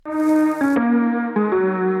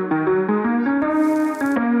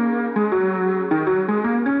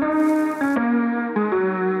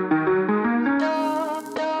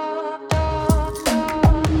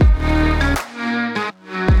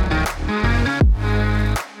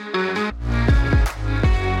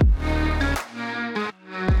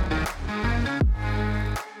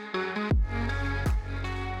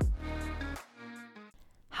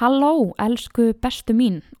Halló, elsku bestu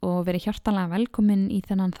mín og verið hjartanlega velkomin í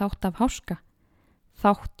þennan þátt af Háska.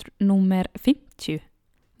 Þátt númer 50.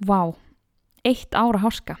 Vá, 1 ár af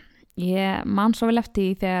Háska. Ég man svo vel eftir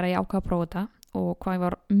því þegar ég ákvað að prófa þetta og hvað ég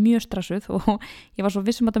var mjög stressuð og ég var svo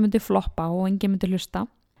viss að þetta myndi floppa og enginn myndi hlusta.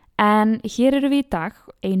 En hér eru við í dag,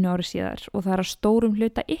 1 ári síðar og það að stórum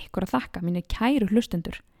hluta ykkur að þakka, mínu kæru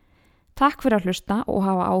hlustendur. Takk fyrir að hlusta og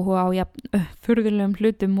hafa áhuga á furðulegum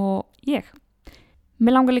hlutum og ég.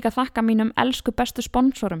 Mér langar líka að þakka mínum elsku bestu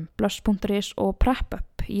sponsorum, Blöss.is og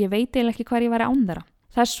PrepUp. Ég veit eiginlega ekki hvar ég væri án þeirra.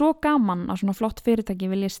 Það svo gaman að svona flott fyrirtæki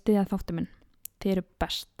vilja styðja þáttu minn. Þið eru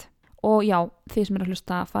best. Og já, þið sem eru að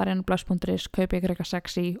hlusta, farið inn á Blöss.is, kaupið ykkur eitthvað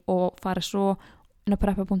sexy og farið svo inn á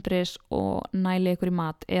PrepUp.is og nælið ykkur í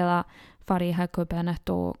mat eða farið í Hagkaup eða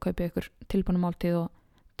Netto og kaupið ykkur tilbúna máltíð og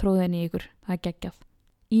tróðið inn í ykkur. Það geggjað.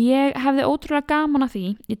 Ég hefði ótrúlega gaman að því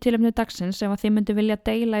í tilefni dagsins ef að þið myndi vilja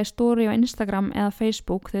deila í story á Instagram eða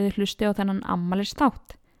Facebook þegar þið hlusti á þennan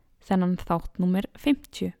afmælisþátt, þennan þátt númer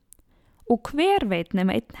 50. Og hver veit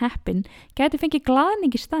nema einn heppinn gæti fengið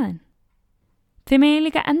glaðning í staðinn. Þið megið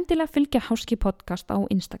líka endilega fylgja Háski podcast á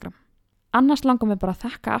Instagram. Annars langar mér bara að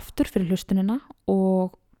þakka aftur fyrir hlustunina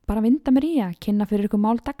og bara vinda mér í að kynna fyrir ykkur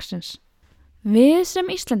mál dagsins. Við sem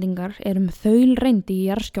Íslendingar erum þaulreynd í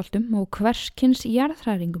jarðskjálftum og hverskins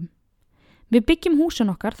jarðhræringum. Við byggjum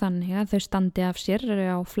húsin okkar þannig að þau standi af sér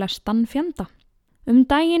á flestan fjanda.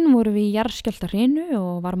 Daginn voru við í jarðskjálftahrinu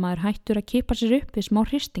og var maður hættur að kippa sér upp við smá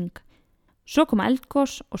hristing. Svo kom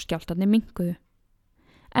eldgos og skjálftarnir minnkuðu.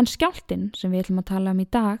 En skjálftinn sem við ætlum að tala í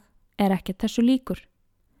dag er ekkert þessu líkur.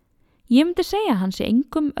 Ég myndi segja að hann sé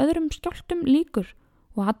engum öðrum skjálftum líkur.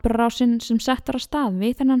 Og atburðarásin sem settar á stað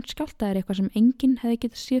við þennan skjálfta er eitthvað sem enginn hefði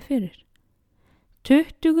getað séð fyrir.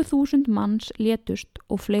 20.000 manns létust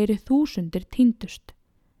og fleiri þúsundir týndust.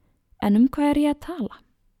 En hvað er ég að tala?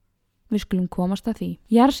 Við skulum komast að því.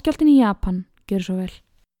 Jarðskjálftinn í Japan, gjörðu svo vel.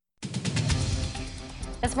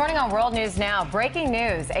 This morning on World News Now, breaking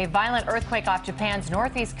news. A violent earthquake off Japan's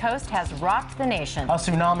northeast coast has rocked the nation. A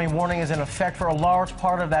tsunami warning is in effect for a large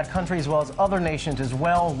part of that country as well as other nations as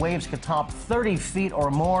well. Waves could top 30 feet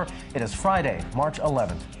or more. It is Friday, March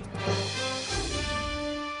 11th.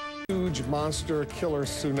 Huge monster killer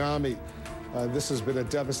tsunami. This has been a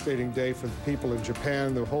devastating day for the people in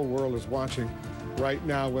Japan. The whole world is watching right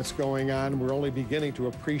now what's going on. We're only beginning to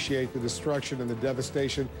appreciate the destruction and the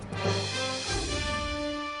devastation.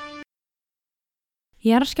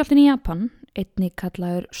 Jarðskjálftinn í Japan, einnig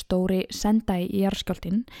kallaður stóri Sendai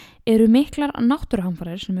jarðskjálftinn, eru miklar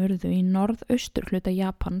náttúruhamfarir sem urðu í norðaustur hluta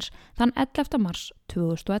Japans þann 11. mars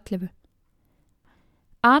 2011.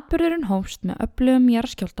 Atburðurinn hófst með öflugum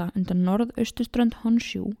jarðskjálfta undan norðausturströnd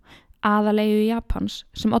Honshu, aðaleyju Japans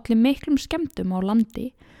sem olli miklum skemmdum á landi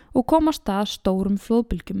og kom á stað stórum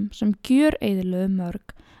flóðbylgjum sem gjöreyðilögu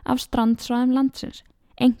mörg af strandsvæðum landsins,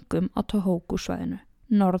 einkum á Tohoku svæðinu,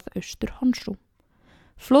 norðaustur Honshu.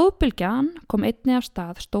 Flóðbylgjan kom einnig af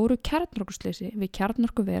stað stóru kjarnorkusleysi við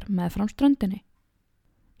kjarnorkuver meðfram ströndinni.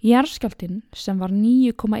 Jarðskjálftinn sem var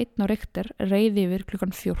 9,1 á Richter reið yfir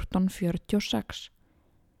klukkan 14:46.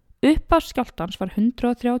 Upphaf skjálftans var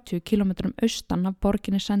 130 km austan af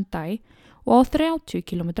borginni Sendai og á 30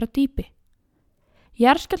 km dýpi.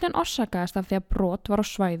 Jarðskjálftinn orsakaðist af því að brot var á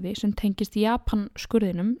svæði sem tengist Japan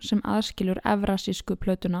skurðinum sem aðskilur evrasísku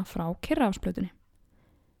plötuna frá Kyrrahafsplötunni.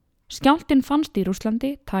 Skjálftinn fannst í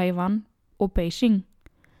Rússlandi, Taívan og Beijing.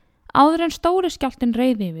 Áður en stóri skjálftinn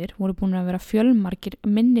reið yfir voru búin að vera fjölmargir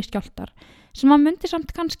minni skjálftar sem að myndi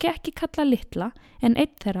samt kannski ekki kalla litla en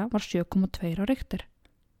einn þeirra var 7,2 á Richter.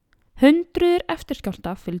 Hundruður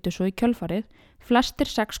eftirskjálfta fylgdu svo í kjölfarið, flestir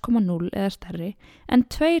 6,0 eða stærri en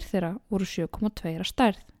 2 þeirra voru 7,2 að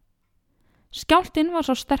stærð. Skjálftinn var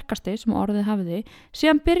svo sterkasti sem orðið hafiði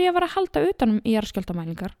síðan byrja var að halda utanum í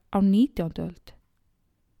jarðskjálftamælingar á 19. öld.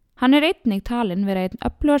 Hann er einnig talinn vera einn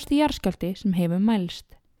öflugasti jarðskjálfti sem hefur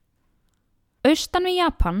mælst. Austan við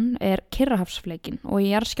Japan er Kyrrahafsfleikinn og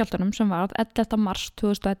í jarðskjálftanum sem varð 11. mars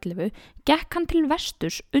 2011 gekk hann til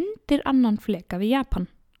vesturs undir annan fleka við Japan.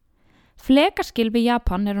 Flekaskil við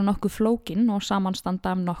Japan eru nokkuð flókin og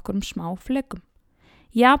samanstanda af nokkurum smá flekum.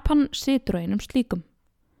 Japan situr á einum slíkum.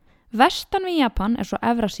 Vestan við Japan er svo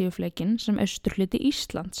Evrasíufleikinn sem austurhluti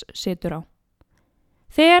Íslands situr á.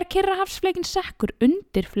 Þegar Kyrrahafsflekinn sekkur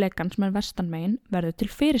undir flekan sem vestanmegin verður til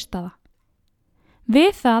fyrirstaða.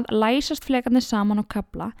 Við það læsast flekarnir saman á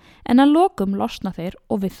kafla en að lokum losna þeir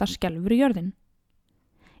og við það skelfur jörðin.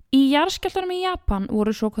 Í jarðskjálftunum í Japan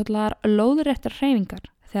voru svokallaðar lóðréttar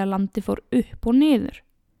hreyfingar þegar landi fór upp og niður.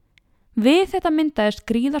 Við þetta myndaðist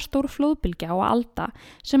gríðarstór flóðbylgja á Alda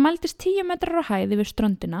sem mældist 10 metrar á hæð yfir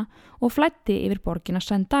ströndina og flæddi yfir borgina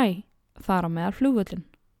Sendai, þar á meðal flugvöllin.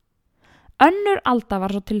 Önnur Alda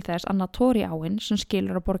var svo til þess að Natori áin sem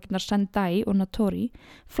skilur á borginar Sendai og Natori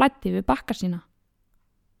flæddi yfir bakka sína.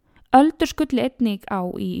 Öldur skulli einnig á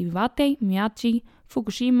í Iwate, Miyagi,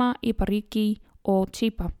 Fukushima, Ibaraki og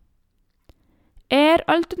Chiba.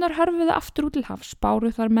 Öldunar hörfuðu aftur út til hafs báru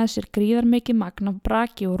þar með sér gríðarmikið magn af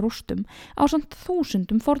braki og rústum ásamt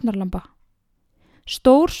þúsundum fórnarlamba.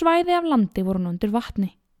 Stór svæði af landi voru nú undir vatni,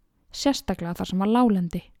 sérstaklega þar sem var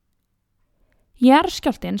láglendi.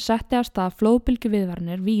 Jarðskjálftinn setti af stað flóðbylgju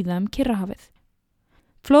viðvaranir víða Kyrrahafið.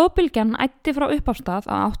 Flóðbylgjan æddi frá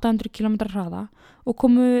upphafstað á 800 km hraða og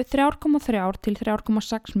komu 3,3 til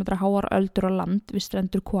 3,6 metra háar öldur á land við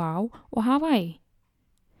strendur Kauai og Hawaii.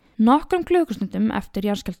 Nokkrum klukkustundum eftir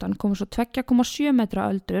jarðskjálftann komu svo 2,7 metra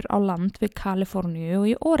öldur á land við Kaliforníu og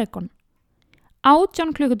í Oregon.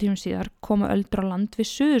 18 klukkutímum síðar komu öldur á land við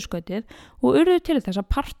Suðurskautið og urðu til þess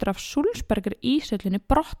að partur af Sulzberger íshellinni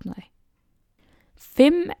brotnaði.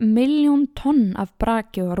 5 milljón tonn af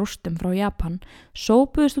braki og rústum frá Japan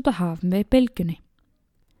sópuðust út á haf með bylgjunni.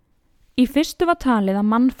 Í fyrstu var talið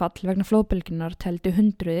að mannfall vegna flóðbylgjunnar teldi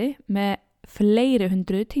hundruði með fleiri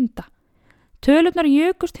hundruði týnda. Tölurnar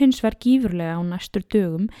jökust hins vegar gífurlega á næstur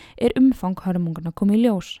dögum umfang hörmungarna kom í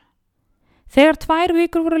ljós. Þegar 2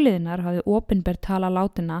 vikur voru liðnar hafði opinber tala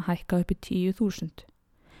látinna hækkað upp í 10.000.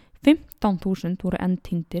 15.000 voru enn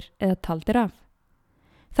týndir eða taldir af.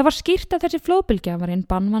 Það var skýrt að þessi flóðbylgja var einn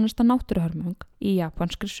banvænasta náttúruhörmung í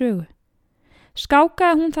japanskri sögu.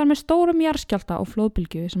 Skákaði hún þar með stórum jarðskjálfta og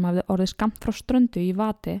flóðbylgju sem hafði orðið skammt frá ströndu í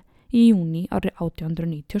Iwate í júní árið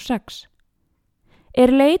 1896.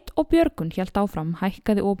 Leit og björgun hélt áfram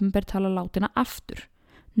hækkaði opinber tala látinna aftur,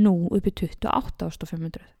 nú upp í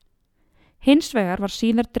 28.500. Hins vegar var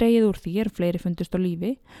síðar dregið úr því fleiri fundust á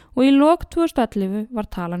lífi og í lok 2011 var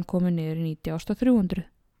talan komin niður í 90.300.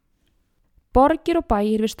 Borgir og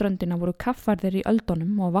bæir við ströndina voru kaffærðir í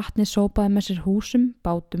öldunum og vatnið sópaði með sér húsum,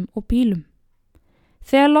 bátum og bílum.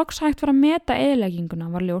 Þegar loks hægt var að meta eyðilegginguna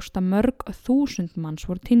var ljóst að mörg 1000 manns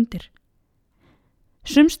voru týndir.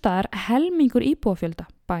 Sumstaðar helmingur íbúafjölda,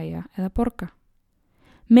 bæja eða borga.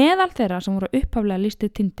 Meðal þeirra sem voru upphaflega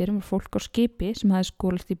lýstir týndir var fólk á skipi sem hafði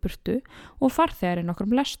skolast í burtu og farþegar í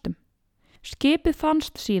nokkrum lestum. Skipið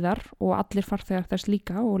fannst síðar og allir farþegar þess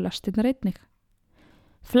líka og lestirnar einnig.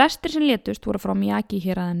 Flestir sem létust voru frá Miyagi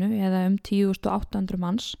héraðinu eða 10.800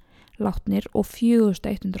 manns, látnir og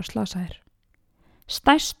 4.100 slasaðir.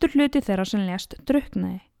 Stærstur hluti þeirra sem lést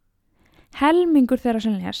drukknaði. Helmingur þeirra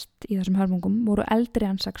sem lést í þessum hörmungum voru eldri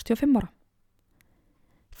en 65 ára.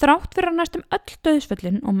 Þrátt fyrir að næstum öll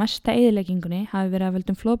dauðsföllin og mesta eyðileggingunni hafi verið af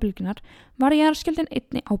völdum flóðbylgjunnar var jarðskjálftinn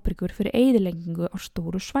einnig ábyrgur fyrir eyðileggingu á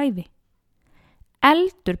stóru svæði.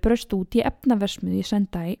 Eldur braust út í efnaverksmiðju í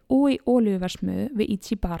Sendai og í olíuverksmiðju við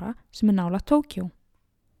Ichibara sem nálægt Tókjó.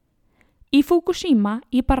 Í Fukushima,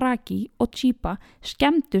 Ibaraki og Chiba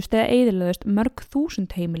skemmdust eða eyðilögðust mörg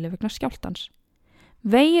þúsund heimili vegna skjálftans.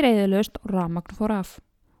 Vegir eyðilögðust og rafmagn fór af.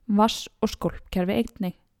 Vass- og skólpkerfi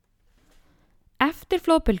einnig. Eftir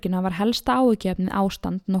flóðbylgjuna var helsta áhyggjuefnið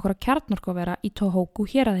ástand nokkra kjarnorkuvera í Tohoku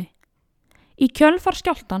héraði. Í kjölfar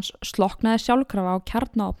skjálftans slokknaði sjálfkrafa á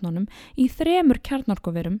kjarnaofnunum í 3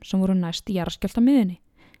 kjarnorkuverum sem voru næst í jarðskjálftamiðjunni.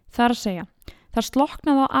 Það er að segja, það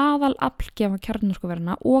slokknaði á aðal aflgefa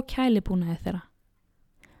kjarnorkuverana og kælibúnaði þeirra.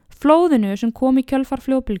 Flóðinu sem kom í kjölfar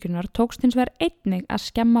flóðbylgjunnar tókst hins vegar einnig að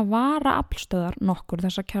skemma varaaflstöðar nokkur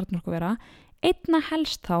þessa kjarnorkuvera, einna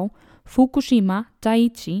helst þá Fukushima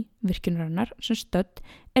Daiichi virkjunarinnar sem stödd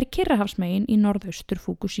Kyrrahafsmegin í norðaustur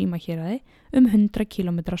Fukushima héraði 100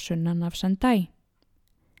 km sunnan af Sendai.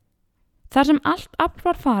 Þar sem allt afl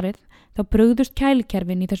var farið þá brugðust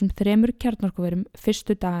kælikerfin í þessum 3 kjarnorkuverum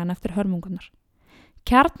fyrstu dagana eftir hörmungunar.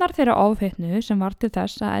 Kjarnar þeirra ofhitnuðu sem var til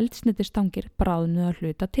þess að eldsneytistangir bráðnuðu að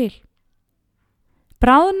hluta til.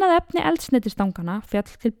 Bráðnað efni eldsneytistangana fjall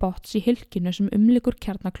til botns í hylkinu sem umlykur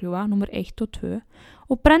kjarnakljúfa nr. 1 og 2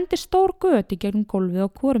 og brendi stór göt í gegnum gólfið á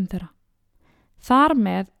hvorum þeirra. Þar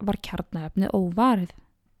með var kjarnaefnið óvarið.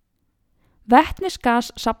 Vetnisgas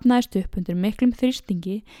safnaðist upp undir miklum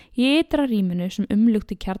þrýstingi í ytra rýminu sem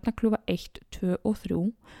umlukti kjarnakljúfa 1, 2 og 3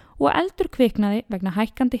 og eldur kviknaði vegna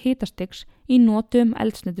hækkandi hitastigs í notuðum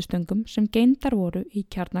eldsneytistöngum sem geymdar voru í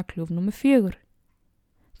kjarnakljúf nr. 4.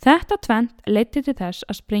 Þetta tvennt leiddi til þess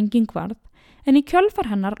að sprenging varð, en í kjölfar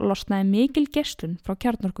hennar losnaði mikil geislun frá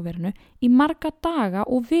kjarnorkuverinu í marga daga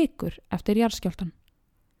og vikur eftir jarðskjálftann.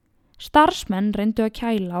 Starfsmenn reyndu að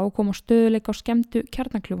kæla og koma stöðuleika á skemmdu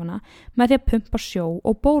kjarnakljúfana með því að pumpa sjó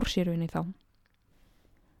og bórsýru inn í þá.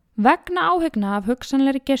 Vegna áhygna af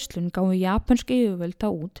hugsanlegri geislun gáfu japönsk yfirvöld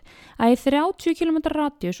það út að í 30 km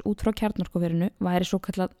radíus út frá kjarnorkuverinu væri svo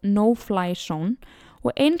kallað no-fly zone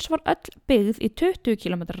og eins var öll byggð í 20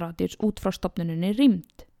 km radíus út frá stofnuninni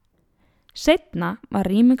rýmd. Seinna var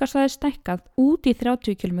rýmingarsvæðið stækkað út í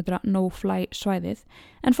 30 km no-fly svæðið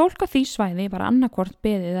en fólk á því svæði var annarkvort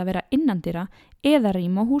beðið að vera innandýra eða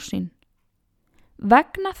rýma á húsín.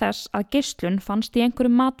 Vegna þess að geislun fannst í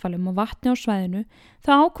einhverjum matvælum og vatni á svæðinu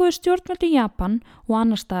þá ákveðu stjórnvöld í Japan og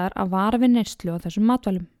annar staðar að vara við neyslu á þessum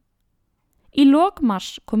matvælum. Í lok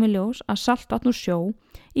mars kom í ljós að saltvatn og sjó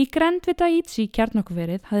í grennd við Daiichi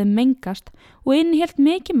kjarnorkuverið hafði mengast og innihélt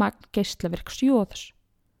mikið magn geislavirks jóðs.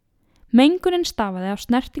 Mengunin stafaði af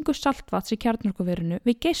snertingu saltvatns í kjarnorkuverinu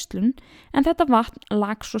við geislun en þetta vatn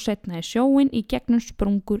lag svo seinna í sjóin í gegnum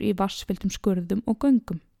sprungur í vatnsfylltum skurðum og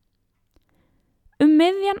göngum.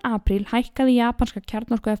 Miðjan apríl hækkaði japanska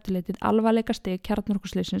kjarnorkueftirlitið alvarleika stig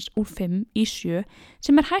kjarnorkuslysins úr 5 í 7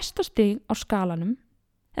 sem hæsta stig á skalanum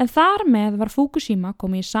en þar með var Fukushima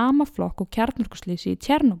komið í sama flokk og kjarnorkuslysi í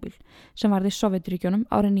Tjernobyl sem varð í Sovétríkjunum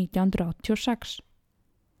árið 1986.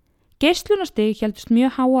 Geislunastig héldust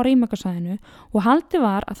mjög há á rýmingarsvæðinu og haldið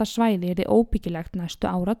var að það svæði yrði óbyggilegt næstu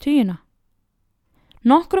áratugina.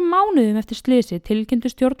 Nokkrum mánuðum eftir slysið tilkynntu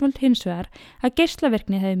stjórnvöld hins vegar að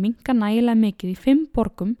geislavirkni hefði minnkað nægilega mikið í 5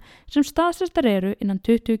 borgum sem staðsettar eru innan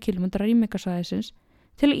 20 km rýmingarsvæðisins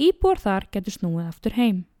til að íbúar þar getur snúið aftur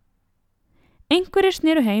heim. Einhverjir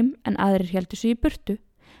sneru heim en aðrir héldu sig í burtu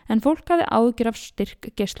en fólk hafði áhyggjur af styrk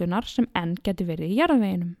geislunar sem enn geti verið í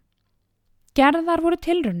jarðveginum. Gerðar voru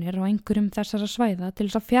tilraunir á einhverjum þessara svæða til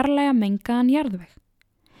þess að fjarlægja mengaðan jarðveg.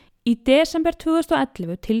 Í desember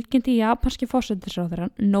 2011 tilkynnti japanski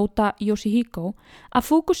forsætisráðherrann Noda Yoshihiko að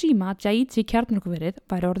Fukushima Daiichi kjarnorkuverið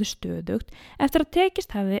væri orðið stöðugt eftir að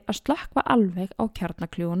tekist hefði að slökkva alveg á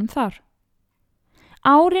kjarnakljúfunum þar.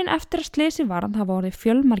 Árin eftir að slysið varð hafa orðið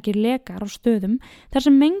fjölmargir lekar á stöðum þar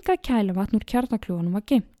sem mengað kælivatn úr kjarnakljúfunum var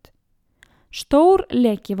geymt. Stór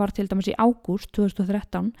leki var til dæmis í ágúst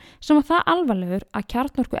 2013 sem var það alvarlegur að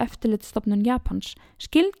kjarnorkueftirlitsstofnun Japans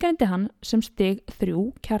skilgreindi hann sem stig 3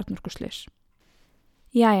 kjarnorkuslys.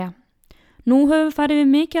 Jæja, nú höfum við farið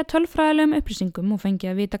við mikið af tölfræðilegum upplýsingum og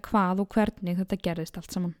fengið að vita hvað og hvernig þetta gerðist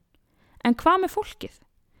allt saman. En hvað með fólkið?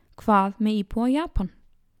 Hvað með íbúa Japan?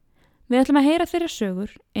 Við ætlum að heyra þeirra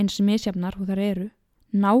sögur eins misjafnar og þær eru,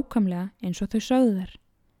 nákvæmlega eins og þau sögðu þær.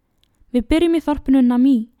 Við byrjum í þorpinu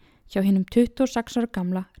Nami hjá hinum 26 ára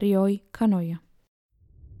gamla Ryoi Kanoya.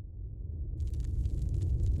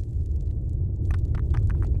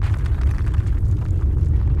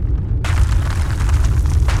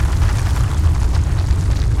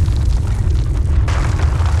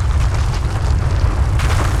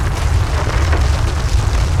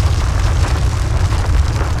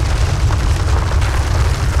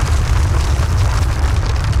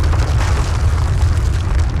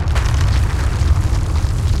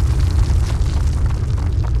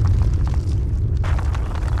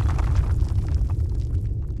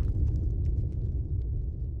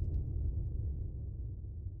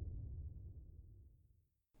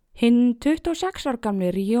 Hinn 26 ára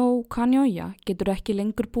gamli Ryoi Kanoya getur ekki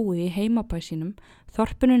lengur búið í heimabæ sínum,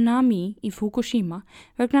 þorpinu Nami í Fukushima,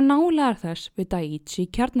 vegna nálægðar þess við Daiichi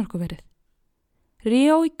kjarnorkuverið.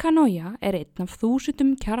 Ryoi Kanoya er einn af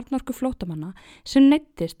 1000 kjarnorkuflóttamanna sem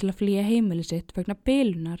neyddist til að flýja heimili sitt vegna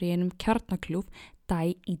bilunar í einum kjarnakljúf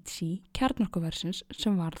Daiichi kjarnorkuversins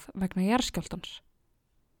sem varð vegna jarðskjálftans.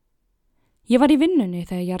 Ég var í vinnunni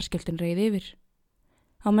þegar jarðskjálftinn reið yfir.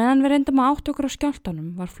 Á meðan við reyndum að átta okkur á skjálftanum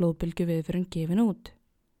var flóðbylgju viðvörun gefin út.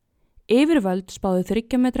 Yfirvöld spáðu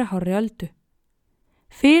 3 metra hárri öldu.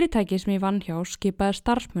 Fyrirtæki sem ég vann hjá skipaði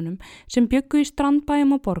starfsmönnum sem bjuggu í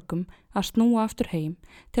strandbæjum og borgum að snúa aftur heim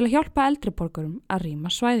til að hjálpa eldri borgurum að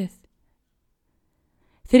rýma svæðið.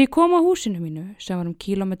 Þegar ég kom á húsinu mínu, sem var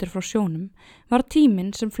kílómetr frá sjónum, var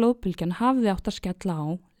tíminn sem flóðbylgjan hafði átt að skella á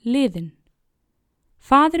liðinn.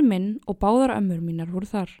 Faðir minn og báðar ömmur mínar voru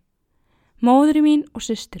þar. Móðir mín og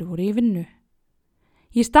systir voru í vinnu.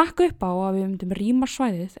 Ég stakk upp á að við myndum rýma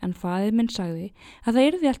svæðið en faðir minn sagði að það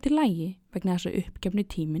yrði allt í lagi vegna þess að uppgefni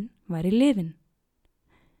tíminn væri liðinn.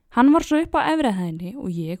 Hann var svo upp á efri hæðinni og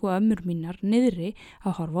ég og ömmur mínar niðri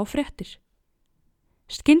að horfa á fréttir.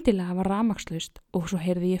 Skyndilega var rafmagnslaust og svo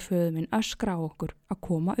heyrði ég föður minn öskra á okkur að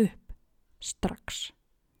koma upp. Strax.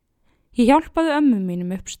 Ég hjálpaði ömmu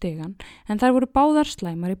mínum upp stigan en þær voru báðar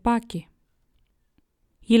slæmar í baki.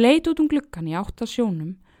 Ég leit út gluggann í átt að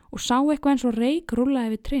sjónum og sá eitthvað eins og reyk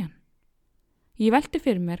rúllaði við trén. Ég velti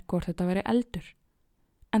fyrir mér hvort þetta veri eldur,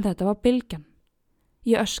 en þetta var bylgjan.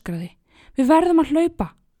 Ég öskraði, við verðum að hlaupa,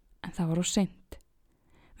 en það var of seint.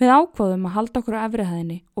 Við ákváðum að halda okkur á efri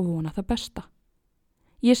hæðinni og vona það besta.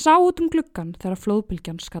 Ég sá út gluggann þegar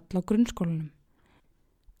flóðbylgjan skall á grunnskólanum.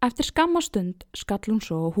 Eftir skamma stund skall hún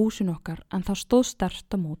svo á húsinu okkar en það stóð sterkt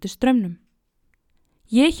á móti straumnum.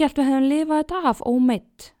 Ég hélt við hefðum lifað þetta af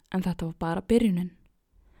ómeitt, en þetta var bara byrjunin.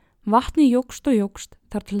 Vatni jókst og jókst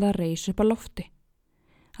þar til það reis upp á lofti.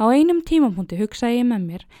 Á einum tímapunkti hugsaði ég með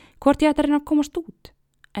mér hvort ég ætti að reyna að komast út,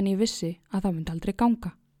 en ég vissi að það myndi aldrei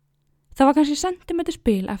ganga. Það var kannski sentimetri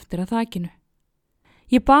spil eftir að þakinu.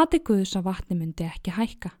 Ég bati Guðs að vatni myndi ekki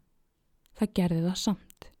hækka. Það gerði það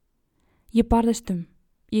samt. Ég barðist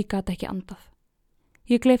ég gat ekki andað.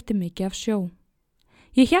 Ég gleypti mikið af sjó.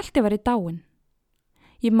 Ég hélt ég væri dáin.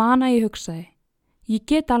 Ég man að ég hugsaði, ég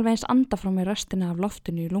get alveg eins anda frá mér restina af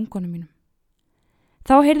loftinu í lungunum mínum.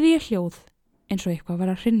 Þá heyrði ég hljóð, eins og eitthvað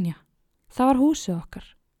var að hrynja. Það var húsið okkar.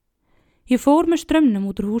 Ég fór með straumnum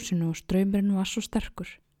út úr húsinu og straumurinn var svo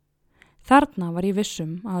sterkur. Þarna var ég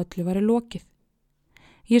vissum að öllu væri lokið.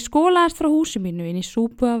 Ég skólaðist frá húsi mínu inn í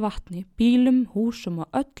súpu af vatni, bílum, húsum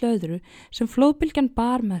og öllu öðru sem flóðbylgjan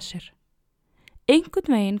bar með sér.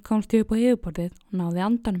 Einhvern veginn komst ég upp á yfirborðið og náði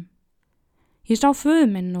andanum. Ég sá föður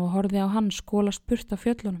minn og horfði á hann skólast burt af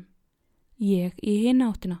fjöllunum. Ég í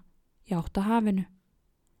hina áttina, í átt að hafinu.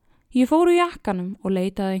 Ég fór úr jakkanum og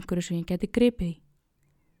leitaði einhverju sem ég geti gripið í.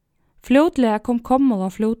 Fljótlega kom kommóð á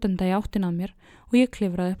fljótenda í áttina að mér og ég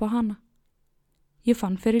klifraði upp á hana. Ég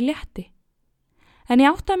fann fyrir létti. En ég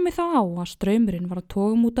áttaði mig þá á að straumurinn var að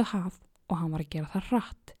toga út að haf og hann var að gera það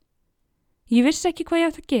hratt. Ég vissi ekki hvað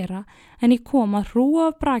ég ætti að gera en ég kom að hrúa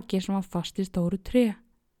af braki sem var fast í stóru tré.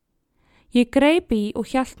 Ég greip í og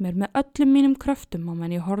hélt mér með öllum mínum kröftum á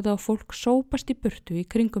meðan ég horfði á fólk sópast í burtu í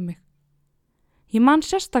kringum mig. Ég man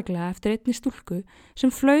sérstaklega eftir einni stúlku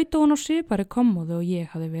sem flaut ofan á svipari kommóðu og ég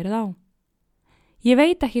hafði verið á. Ég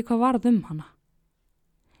veit ekki hvað varð hana.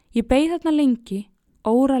 Ég beið þarna lengi,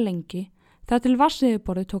 óra lengi, þar til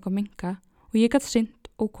vatnsyfirborðið tók að minnka og ég gat synt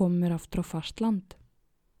og kom mér aftur á fast land.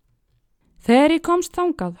 Þegar ég komst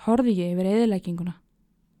þangað horfði ég yfir eyðilegginguna.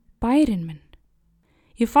 Bærinn minn.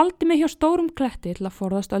 Ég faldi mig hjá stórum kletti til að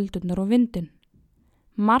forðast öldurnar og vindinn.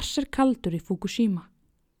 Mars kaldur í Fukushima.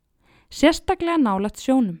 Sérstaklega nálægt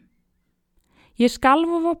sjónum. Ég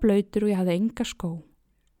skalf og var blautur og ég hafði enga skó.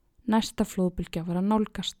 Næsta flóðbylgja var að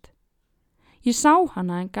nálgast. Ég sá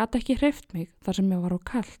hana en gat ekki hreyft mig þar sem ég var á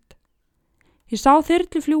kalt. Ég sá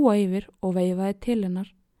þyrlu fljúa yfir og veifaði til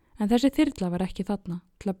hennar, en þessi þyrla var ekki þarna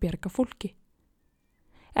til að bjarga fólki.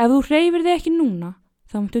 Ef þú hreyfir þig ekki núna,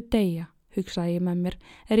 þá myndu deyja, hugsaði ég með mér,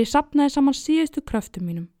 ég safnaði saman síðustu kröftum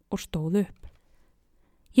mínum og stóð upp.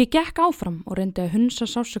 Ég gekk áfram og reyndi að hunsa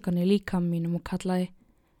sársaukann í líkam mínum og kallaði,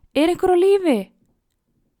 einhver á lífi?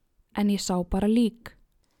 En ég sá bara lík.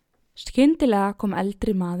 Skyndilega kom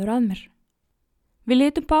eldri maður að mér. Við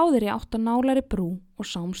litum báðir í átt að nálari brú og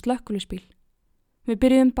sáum slökkviliðsbíl. Við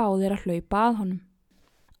byrjuðum báðir að hlaupa að honum.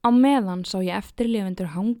 Á meðan sá ég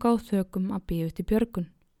eftirlifendur hanga á þökum að bíða til björgun.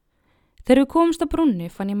 Þegar við komumst að brúnni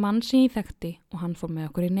fann ég mann sem ég þekkti og hann fór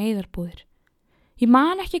með okkur í neyðarbúðir. Ég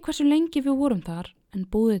man ekki hversu lengi við vorum þar en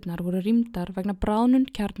búðirnar voru rýmdar vegna bráðnun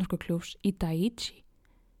kjarnorkukljúfs í Daiichi.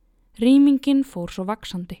 Rýmingin fór svo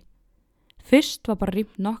vaxandi. Fyrst var bara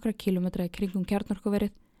rýmt nokkra kílómetra í kringum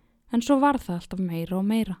kjarnorkuverið en svo var það alltaf meira og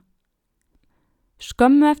meira.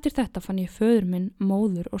 Skömmu eftir þetta fann ég föður minn,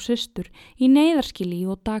 móður og systur í neyðarskýli í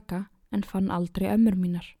Odaka en fann aldrei ömmur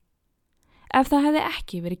mínar. Ef það hefði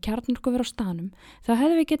ekki verið kjarnorkuver á staðnum, þá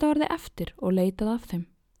hefði við getað orðið eftir og leitað af þeim.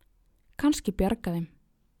 Kannski bjarga þeim.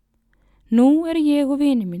 Nú ég og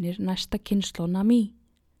vini mínir næsta kynslóð Nami,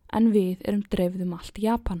 en við dreifðum allt í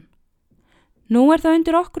Japan. Nú það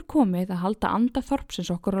undir okkur komið að halda anda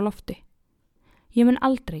þorpsins okkur á lofti. Ég mun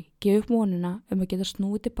aldrei gefa upp vonina að geta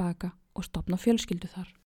snúið tilbaka og stofna fjölskyldu þar.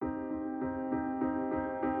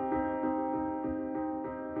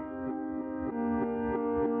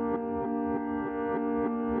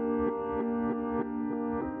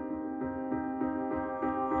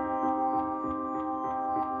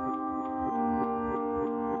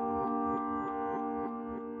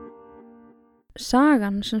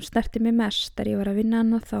 Sagan sem snerti mig mest þegar ég var að vinna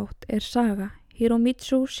annað þátt saga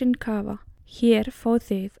Hiromitsu Shinkawa. Hér fáið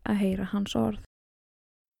þið að heyra hans orð.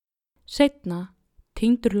 Seinna,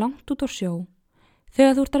 týndur langt út á sjó,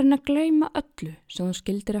 þegar þú ert að reyna að gleyma öllu sem þú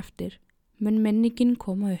skildir eftir, mun minningin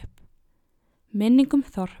koma upp. Minningum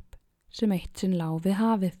þorp sem eitt sinn lá við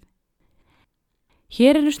hafið.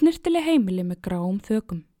 Hér eru snirtileg heimili með gráum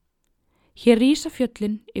þökum. Hér rísa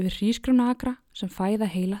fjöllin yfir hrísgrjóna akra sem fæða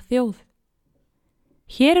heila þjóð.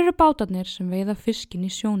 Hér eru bátarnir sem veiða fiskin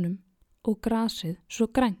í sjónum og grasið svo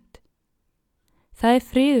grænt. Það er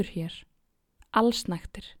friður hér,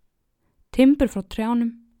 allsnægtir, timbur frá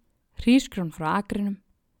trjánum, hrísgrjón frá akrinum,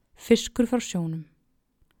 fiskur frá sjónum.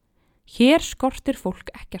 Hér skortir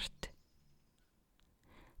fólk ekkert.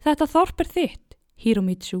 Þetta þorp er þitt,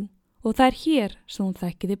 Hiromitsu, og það er hér sem hún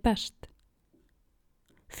þekki þig best.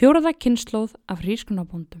 4. kynslóð af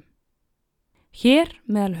hrísgrjónabóndum. Hér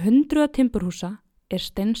meðal 100 timburhúsa er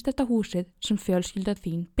steinsteypta húsið sem fjölskylda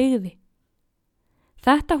þín byggði.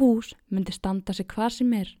 Þetta hús myndi standa sig hvað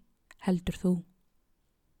sem heldur þú.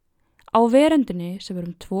 Á veröndinni sem er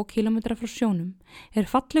 2 kilometra frá sjónum er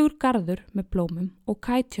fallegur garður með blómum og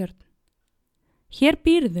kætjörn. Hér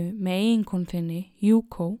býrðu með eiginkonu þinni,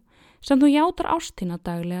 Yuko, sem þú játar ást þína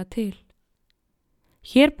daglega til.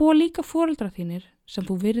 Hér búa líka foreldrar þínir sem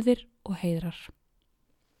þú virðir og heiðrar.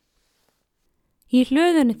 Í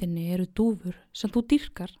hlöðunni þinni eru dúfur sem þú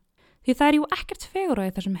dýrkar, því það er jú ekkert fegurra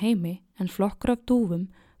í þessum heimi en flokkur af dúfum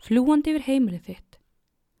fljúandi yfir heimilið þitt.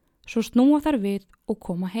 Svo snúa þær við og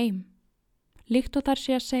koma heim. Líkt og þær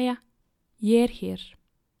sé að segja, ég er hér.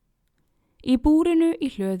 Í búrinu í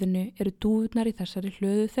hlöðunni eru dúfurnar í þessari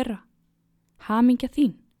hlöðu þeirra. Hamingja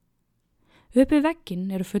þín. Uppi vegginn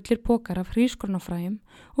eru fullir pokar af hrísgrjónafræjum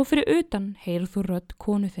og fyrir utan heyrir þú rödd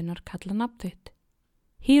konu þinnar kalla nafn þitt.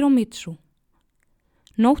 Hiromitsu.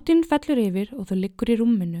 Nóttin fellur yfir og þú liggur í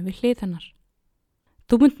rúminu við hlið hennar.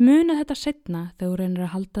 Þú munt muna þetta seinna þegar þú reynir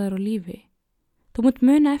að halda þér á lífi. Þú munt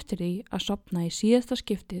muna eftir því að sofna í síðasta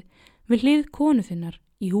skiptið við hlið konu þinnar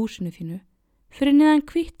í húsinu þínu fyrir neðan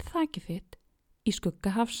hvítt þakið þitt í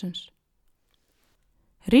skugga hafsins.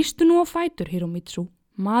 Rístu nú á fætur, Hiromitsu,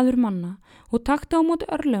 maður manna, og taktu á móti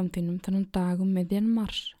örlegum þínum þennan dag miðjan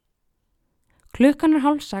mars. Klukkan er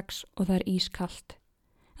 5:30 og það er ískalt.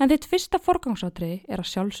 En þitt fyrsta forgangsatriði er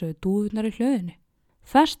að sjálfsögðu dúfurnar í hlöðunni.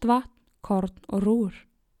 Ferskt vatn, korn og rúgur.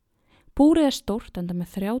 Búrið er stórt enda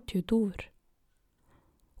með 30 dúfur.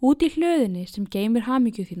 Út í hlöðunni sem geymir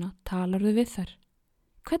hamingju þína talarðu við þær.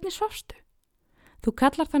 Hvernig svafstu? Þú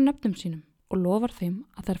kallar þær nöfnum sínum og lofar þeim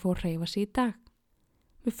að þær fá að hreyfa sig í dag.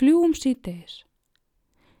 Við fljúgum síðdegis.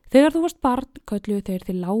 Þegar þú varst barn kölluðu þeir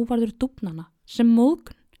til lávarður dúfnana sem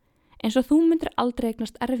móðgun, eins og þú myndir aldrei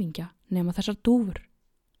eignast erfingja nema þessar dúfur.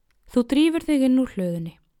 Þú drífur þig inn úr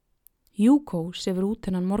hlöðunni. Yuko sefur út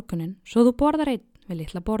hennan morgunin svo þú borðar einn við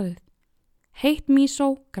litla borðið. Heitt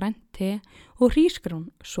mísó, grænt te og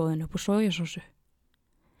hrísgrjón soðin upp úr sojasósu.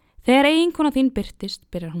 Þegar eiginkona þín birtist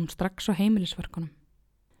byrjar hún strax á heimilisverkunum.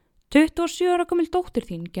 27 ára gömul dóttir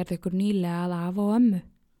þín gerði ykkur nýlega að afa og ömmu.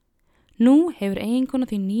 Nú hefur eiginkona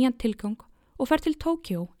þín nýjan tilgang og fer til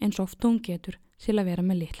Tókjó eins oft hún getur til að vera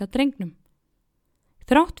með litla drengnum.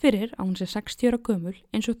 Þrátt fyrir að hún sé 60 ára gömul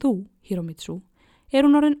eins og þú, Hiromitsu, er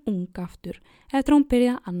hún orðin ung aftur eftir að hún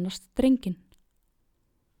byrjaði að annast drenginn.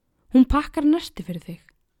 Hún pakkar nesti fyrir þig,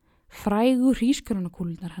 frægu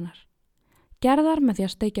hrísgrjónakúlurnar hennar, gerðar með því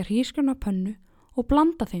að steikja hrísgrjónapönnu og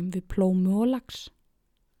blanda þeim við plómu og lax.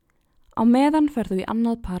 Á meðan ferðu í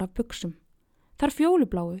annað par af buxum, þar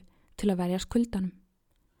fjólubláu til að verjast kuldanum.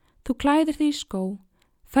 Þú klæðir þig í skó,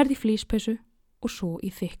 ferð í flíspeysu og svo í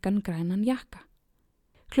þykkan grænan jakka.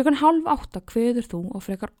 Klukkan 7:30 kveður þú og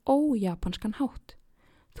frekar ójapanskan hátt.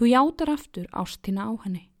 Þú játar aftur ástina á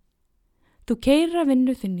henni. Þú keyrir að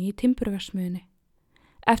vinnu þinni í timburversmiðunni.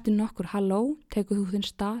 Eftir nokkur halló tekur þú þinn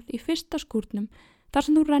stað í fyrsta skúrnum þar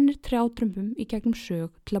sem þú rennir trjádrömbum í gegnum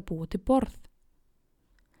sög til að búa til borð.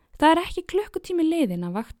 Það er ekki klukkutími liðin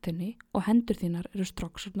af vaktinni og hendur þínar eru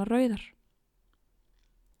strokksornar rauðar.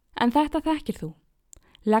 En þetta þekkir þú,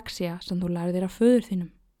 leksía sem þú lærið þér af föður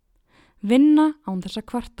þínum. Vinna án þess að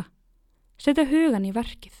kvarta, setja hugan í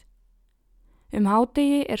verkið.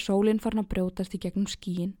 Hádegi er sólin farin að brjótast í gegnum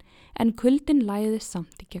skýin en kuldin læðist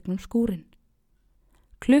samt í gegnum skúrin.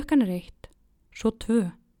 Klukkan er 1, svo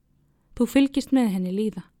 2. Þú fylgist með henni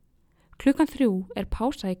líða. Klukkan 3 er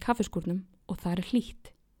pása í kaffiskúrnum og það er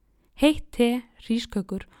hlýtt. Heitt te,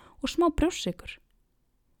 hrískökur og smá brjóstsykur.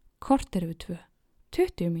 Korter yfir 2,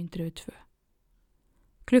 20 mínútur yfir 2.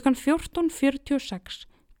 Klukkan 14:46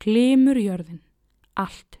 glymur jörðin.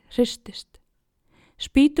 Allt hristist.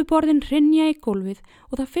 Spýtuborðin hrynja í gólfið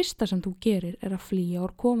og það fyrsta sem þú gerir er að flýja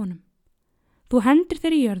úr kofanum. Þú hendir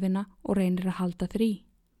þér í jörðina og reynir að halda þér í.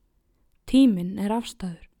 Tíminn er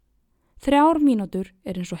afstæður. 3 mínútur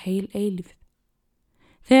er eins og heil eilífið.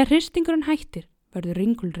 Þegar hristingurinn hættir verður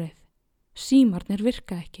ringulreið. Símarnir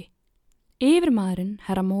virka ekki. Yfirmaðurinn,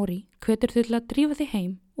 herra Mori, hvetur þig til að drífa þig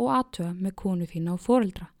heim og athuga með konu þína og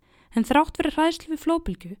foreldra. En þrátt fyrir hræðslu við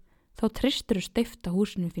flóðbylgju, þá treystirðu steypta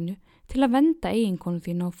húsinu þínu til að venda eiginkonu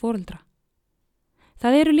þínu á foreldra.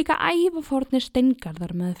 Það eru líka ævafornir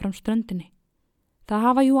steingarðar með fram ströndinni. Það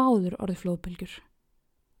hafa jú áður orðið flóðbylgjur.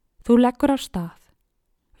 Þú leggur af stað.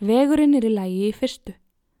 Vegurinn í lagi í fyrstu.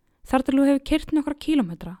 Þar til þú hefur keyrt nokkra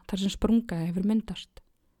kílómetra þar sem sprunga hefur myndast.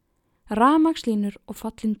 Rafmagnslínur og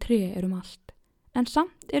fallin tré allt, en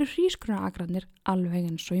samt eru hrísgrjónaakrarnir alveg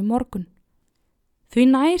eins og í morgun. Því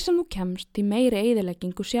nær sem þú kemst í meiri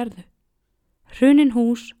eyðileggingu sérðu. Hrunin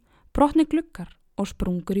hús, brotni gluggar og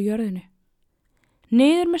sprungur í jörðinu.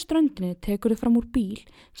 Niður með ströndinni tekur þau fram úr bíl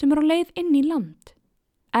sem á leið inn í land.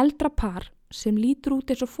 Eldra par sem lítur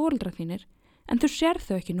út eins og foreldrar þínir, en þú sér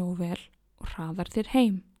þau ekki nógu vel og hraðar þér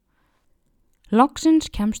heim. Loksins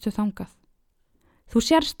kemstu þangað. Þú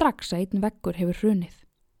sér strax að einn veggur hefur hrunið.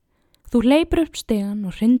 Þú hleypur upp stegan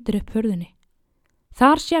og hrindir upp hurðinni.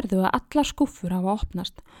 Þar sérðu að allar skúffur hafa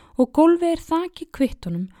opnast og gólfið þakið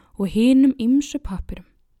kvittunum og hinum ýmsu pappirum.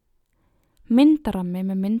 Myndarammi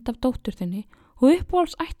með mynd af dóttur þinni og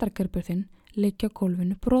uppáhalds ættargarbur þinn liggja á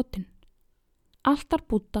gólfinu brotin.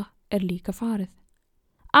 Altarbúta líka farið.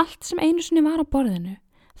 Allt sem einu sinni var á borðinu,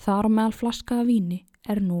 þar á meðal flaska af víni,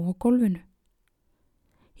 nú á gólfinu.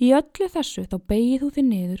 Í öllu þessu þá beygir þú þig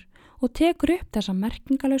niður og tekur upp þessa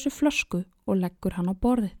merkingalausu flösku og leggur hann á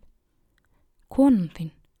borðið. Konan þín,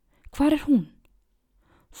 hvar hún?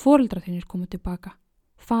 Foreldrar þínir komu tilbaka.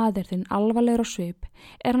 Faðir þinn alvarlegur á svip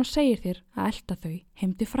hann segir þér að elta þau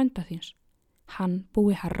heim til frænda þíns. Hann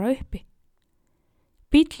búi herra uppi.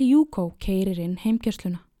 Bíll Yuko keyrir inn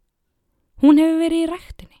heimgæsluna. Hún hefur verið í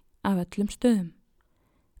ræktinni af öllum stöðum.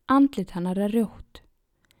 Andlit hennar rjótt.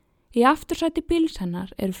 Í aftursæti bíls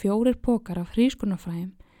hennar 4 pokar af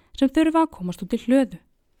hrísgrjónafræjum sem þurfa að komast út í hlöðu.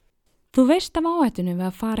 Þú veist af áhættinu við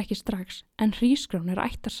að fara ekki strax, en hrísgrjón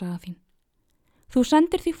ættarsaga þín. Þú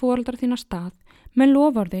sendir því foreldrar þín af stað með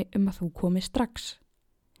loforði að þú komi strax.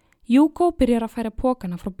 Yuko byrjar að færa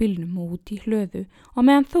pókana frá bílnum og út í hlöðu og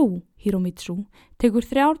meðan þú, Hiromitsu, tekur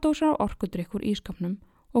 3 dósar af orkudrykk úr ískapnum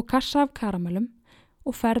og kassa af karamellum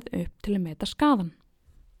og ferð upp til að meta skaðan.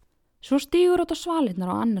 Svo stígur út á svalirnar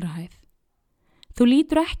á annarri hæð. Þú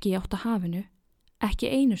lítur ekki í átt að hafinu, ekki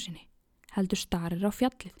einu sinni, heldur starir á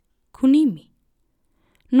fjallið, Kunimi.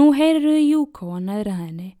 Nú heyrirðu Yuko á neðri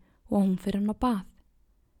hæðinni og hún fyrir hann á bað.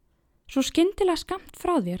 Svo skyndilega skammt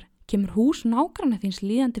frá þér kemur hús nágranna þíns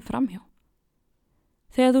líðandi framhjá.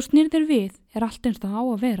 Þegar þú snýrðir við allt eins það á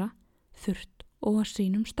að vera, þurrt og á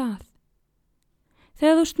sínum stað.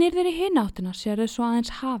 Þegar þú snýrðir í hina áttina sérðu svo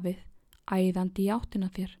aðeins hafið, æðandi í áttina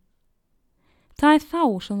þér. Það þá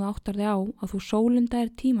sem þú áttar þig á að þú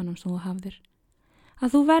sólundaðir tímanum sem þú hafðir,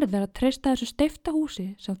 að þú verður að treysta þessu steypta húsi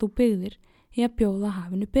sem þú byggðir í að bjóða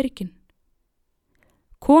hafinu byrgin.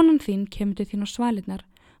 Konan þín kemur til þín á svalirnar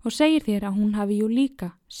og segir þér að hún hafi jú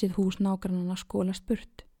líka séð hús nágrannanna skolast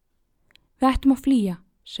burt. Við ættum að flýja,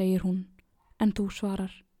 segir hún, en þú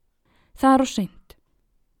svarar. Það of seint.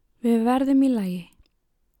 Við verðum í lagi.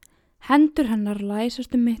 Hendur hennar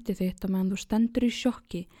læsast mitti þitt á meðan þú stendur í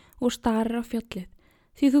sjokki og starir á fjallið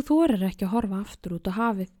því þú þorir ekki að horfa aftur út á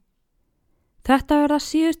hafið. Þetta verða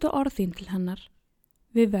síðustu orð þín til hennar.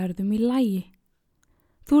 Við verðum í lagi.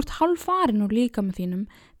 Þú ert hálffarin úr líkama þínum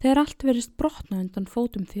þegar allt verðist brotna undan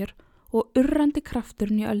fótum þér og urrandi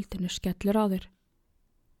krafturinn í öldinu skellur á þér.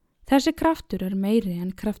 Þessi kraftur meiri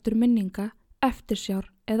en kraftur minninga,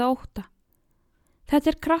 eftirsjár eða ótta.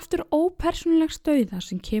 Þetta kraftur ópersónulegs dauða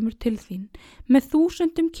sem kemur til þín með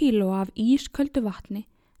 1000 kíló af ísköldu vatni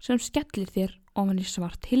sem skellir þér ofan í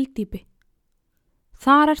svart hyldýpi.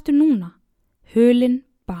 Þar ertu núna, hulinn,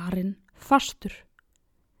 barinn, fastur.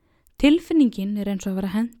 Tilfinningin eins og að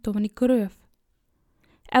vera hent ofan í gröf.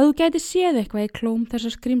 Ef þú gæti séð eitthvað í klóm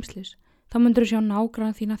þessar skrimslis, þá myndur þú sjá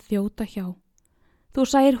nágranna þína þjóta hjá. Þú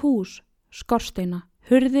sæir hús, skorsteina,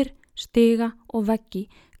 hurðir, stiga og veggi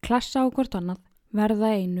klassa á hvort annað,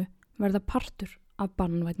 verða einu, verða partur af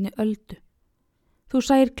banvænni öldu. Þú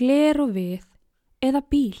sæir gler og við, eða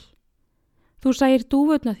bíl. Þú sæir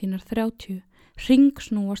dúfurnar þínar 30,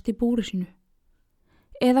 hringsnúast í búri sínu.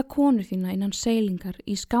 Eða konu þína innan seilingar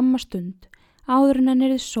í skamma stund áður en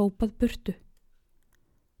henni sópað burtu.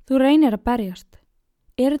 Þú reynir að berjast.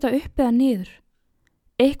 Þetta upp eða niður?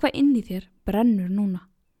 Eitthvað inn í þér brennur núna.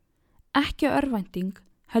 Ekki örvænting,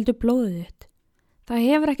 heldur blóðið þitt. Það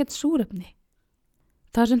hefur ekkert súrefni.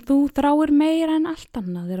 Það sem þú þráir meira en allt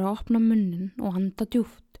annað að opna munnin og anda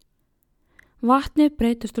djúpt. Vatnið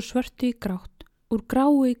breytist úr svörtu í grátt, úr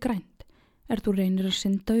gráu í grænt, þú reynir að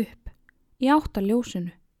synda upp. Í átt að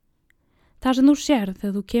ljósinu. Það sem þú sérð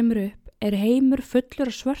þegar þú kemur upp heimur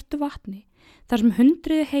fullur af svörtu vatni þar sem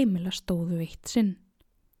 100 heimila stóðu eitt sinn.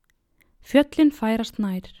 Fjöllin færast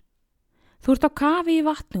nær. Þú ert á kafi í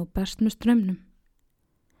vatni og berst með straumnum.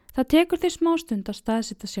 Það tekur þig smástund að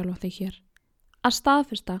staðsetja sjálfa þig hér, að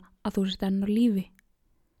staðfesta að þú sért enn á lífi.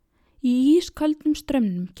 Í ísköldum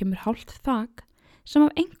straumnum kemur hálft þak sem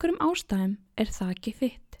af einhverjum ástæðum er þakið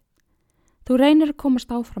þitt. Þú reynir að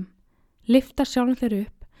komast áfram, lyfta sjálfum þér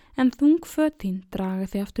upp en þung föt þín draga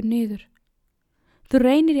þig aftur niður. Þú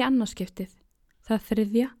reynir í annarskiptið, það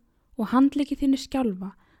þriðja og handleggi þínu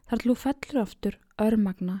skjálfa þar til þú fellur aftur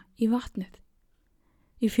örmagna í vatnið.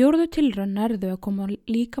 Í 4. tilraun nærðu að koma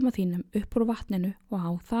líkama þínum upp úr vatninu og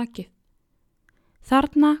á þakið.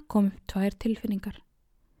 Þarna kom upp 2 tilfinningar.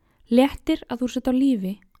 Léttir að þú sett á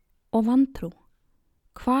lífi og vantrú.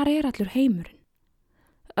 Hvar er allur heimurinn?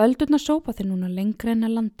 Öldurnar sópa þér núna lengra en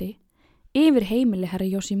að landi, yfir heimili herra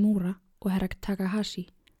Yoshimura og herra Takahashi,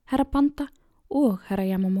 herra Banda og herra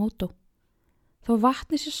Yamamoto. Þó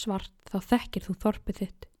vatnið sé svart þá þekkir þú þorpið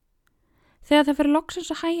þitt. Þegar það fyrir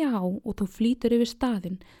loksins að hægja á og þú flýtur yfir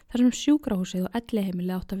staðinn þar sem sjúkrahúsið og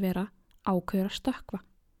elliheimili átt að vera, ákveður að stökkva.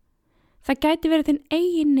 Það gæti verið þinn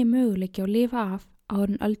eiginni möguleiki að lifa af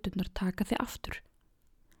áður en öldurnar taka þig aftur.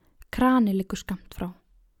 Krani liggur skammt frá.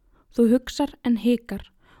 Þú hugsar en hikar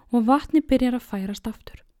og vatni byrjar að færast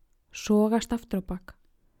aftur, sogast aftur á bak.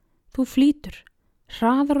 Þú flýtur,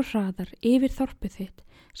 hraðar og hraðar yfir þorpið þitt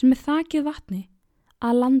sem er þakið vatni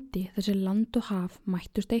að landi þessi land og haf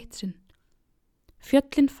mættust eitt sinn.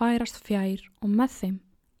 Fjöllin færast fjær og með þeim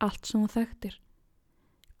allt sem þú þekktir.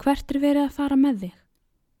 Hvert er verið að fara með þig?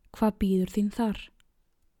 Hvað bíður þín þar?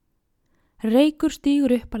 Reykur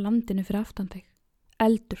stígur upp að landinu fyrir aftan þig.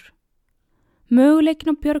 Eldur.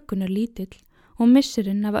 Möguleikin á björgun er lítill og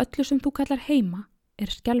missirinn af öllu sem þú kallar heima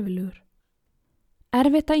er skelfilegur.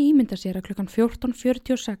 Erfitt að ímynda sér að klukkan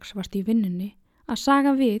 14:46 varst í vinnunni að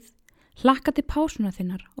saga við, hlakka til pásuna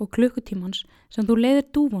þinnar og klukkutímans sem þú leiðir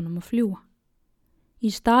dúfunum að fljúa. Í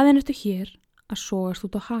staðin ertu hér að sogast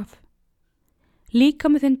út á haf.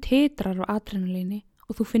 Líkami þinn titrar á adrenalíni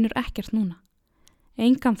og þú finnur ekkert núna.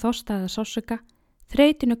 Engan þorsta eða sársauka,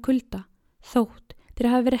 þreytinu kulda, þótt þér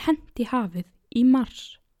hafi verið hent í hafið í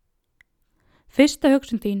mars. Fyrsta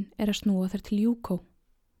hugsun þín er að snúa þér til Yuko.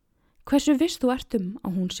 Hversu viss þú ert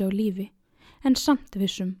að hún sé á lífi, en samt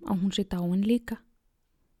vissum að hún sé dáin líka.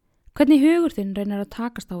 Hvernig hugur þinn reynir að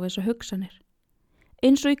takast á þessar hugsanir?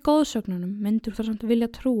 Eins og í góðsögnunum myndur þú samt vilja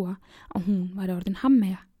trúa að hún væri orðin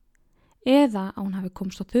hammeja, eða að hún hafi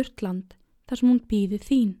komst á þurrt land þar sem hún bíði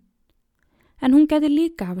þín. En hún gæti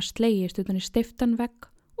líka hafa slegist utan í steiftan vegg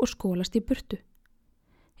og skólast í burtu.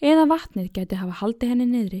 Eða vatnið gæti hafa haldið henni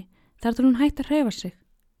niðri þar til hún hætti að hreyfa sig.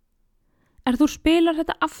 Þú spilar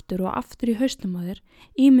þetta aftur og aftur í hausnum á þér,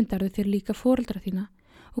 ímyndarðu þér líka foreldra þína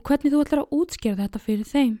og hvernig þú ætlar að útskýra þetta fyrir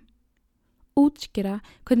þeim. Útskýra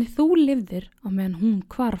hvernig þú lifðir á meðan hún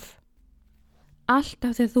hvarf.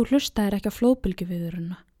 Alltaf þegar þú hlustaðir ekki á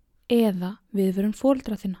flóðbylgjuviðvörunina eða viðvörun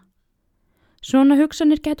foreldra þína. Svona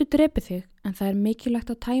hugsanir gætu drepið þig en það er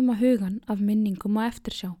mikilvægt að tæma hugan af minningum og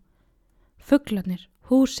eftirsjá. Fuglarnir,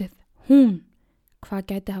 húsið, hún, hvað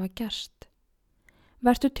gæti hafa gerst?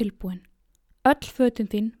 Vertu tilbúin. Öll fötin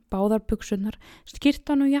þín, báðar buxurnar,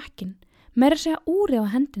 skyrtan og jakkin, meira segja úrið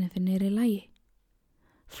á hendinni þinni er í lagi.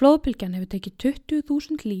 Flóðbylgjan hefur tekið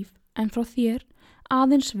 20.000 líf en frá þér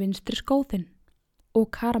aðeins vinstri skóðinn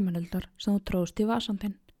og karamelöldar sem þú tróðst í vasan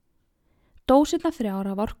þinn. Dósirnar 3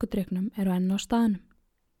 af orkudrykknum eru enn á staðnum.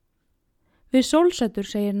 Við sólsetur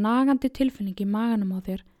segir nagandi tilfinning í maganum á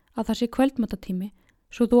þér að það sé kvöldmatatími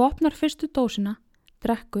svo þú opnar fyrstu dósina,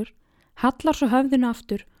 drekkur, hallar svo höfðinu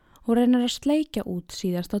aftur og reynir að sleikja út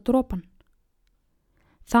síðasta dropan.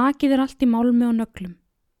 Þakið er allt í málmi og nöglum.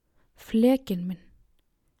 Flekinn minn.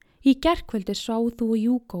 Í gærkvöldi sáð þú og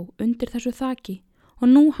Yuko undir þessu þaki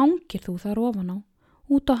og nú hangir þú þar ofan á,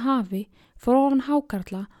 út á hafi, fyrir ofan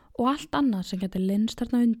hákarla og allt annað sem getur leynst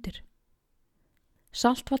þarna undir.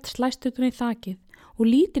 Saltvatn slæst utan í þakið og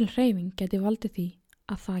lítil hreyfing geti valdið því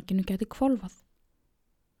að þakinu geti hvolfað.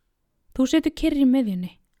 Þú setur kyrr í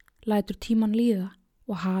miðjunni, lætur tíman líða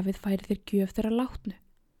og hafið færi þér gjöf þeirra látnu.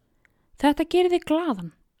 Þetta gerir þig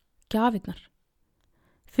glaðan, gjafirnar.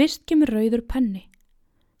 Fyrst kemur rauður penni,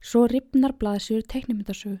 svo rifnar blaðsíður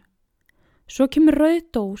teiknimyndasögu. Svo kemur rauð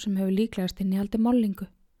dó sem hefur líklegast innihaldi málningu.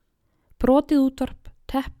 Brotið útvarp,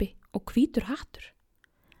 teppi og hvítur hattur.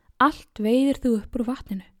 Allt veiðir þú upp úr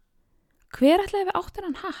vatninu. Hver ætlaði við átt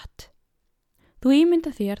þennan hatt? Þú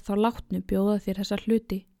ímynda þér þá látnu bjóða þér þessa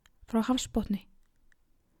hluti frá hafsbotni.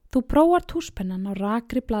 Þú prófar túspennan á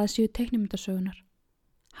rakri blaðsíðu teiknimyndasögunar.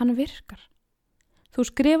 Hann virkar. Þú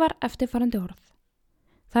skrifar eftirfarandi orð.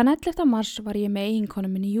 Þann 11. mars var ég með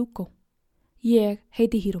eiginkonu minni Yuko. Ég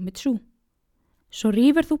heiti Hiromitsu. Svo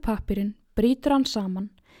rífur þú pappirinn, brýtur hann saman,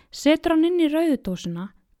 setur hann inn í rauðudósina,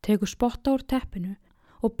 tekur spotta úr teppinu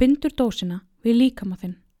og bindur dósina við líkama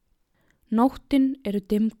þinn. Nóttin eru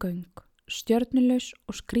dimmgöng, stjörnulaus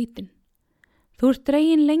og skrítin. Þú ert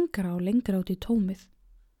dregin lengra og lengra út í tómið.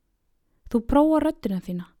 Þú prófar röddina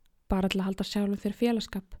þína, bara til að halda sjálfum þér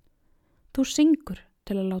félagsskap. Þú syngur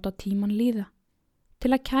til að láta tíman líða,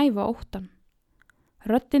 til að kæfa óttan.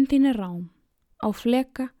 Röddin þín er rám, á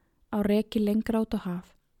fleka, á reki lengra út á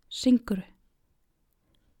haf, synguru.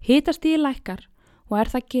 Hitastigið lækkar og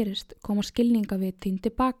það gerist koma skilningavit þín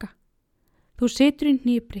tilbaka. Þú situr í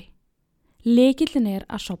hnýpri. Lykillinn er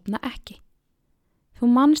að sofna ekki. Þú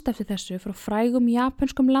manst eftir þessu frá frægum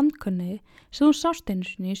japönskum landkönniði sem þú sást einu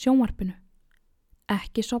sinni í sjónvarpinu.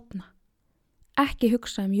 Ekki sofna. Ekki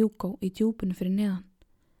hugsa Yuko í djúpinu fyrir neðan.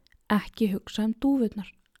 Ekki hugsa dúfurnar.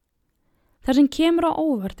 Það sem kemur á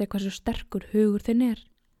óvart hversu sterkur hugur þinn er.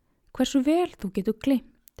 Hversu vel þú getur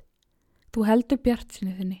gleymt. Þú heldur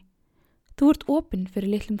bjartsýni þinni. Þú ert opinn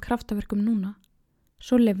fyrir litlum kraftaverkum núna.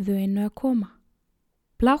 Svo lefðu einu að koma.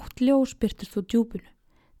 Blátt ljós birtist þú djúpinu,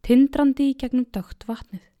 tindrandi í gegnum dökkt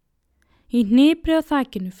vatnið. Í hnipri á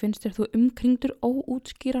þakinu finnst þér þú umkringdur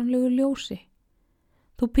óútskýranlegu ljósi.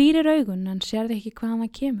 Þú pírir augun en sérði ekki hvaðan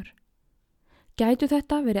það kemur. Gætu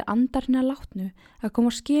þetta verið andarna látnu að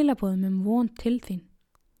koma skilaboðum von til þín.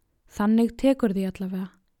 Þannig tekur því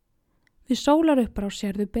allavega. Við sólar uppar á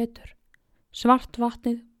sérðu betur. Svart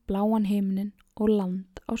vatnið, bláan himinin og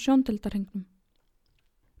land á sjóndeldarhengnum.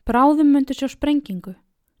 Bráðum myndi sjá sprengingu,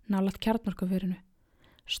 nálægt kjarnorkuverinu.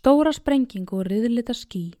 Stóra sprengingu og riðlita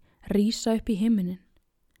ský rísa upp í himinin.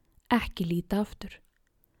 Ekki líta aftur.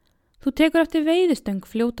 Þú tekur eftir veiðistöng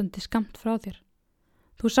fljótandi skammt frá þér.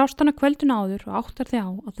 Þú sást hana kvöldun áður og áttar þig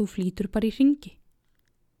á að þú flýtur bara í hringi.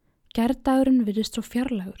 Gærdagurinn virðist svo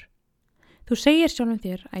fjarlægur. Þú segir sjálfum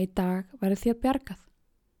þér að í dag verður þér bjargað.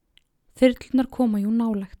 Þyrlurnar koma jú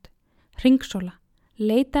nálægt. Hringsóla,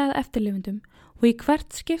 leitaði eftirlifendum og í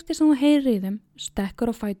hvert skipti sem þú heyrir í þeim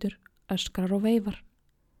stekkur á fætur, öskrar og veifar.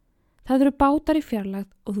 Það eru bátar í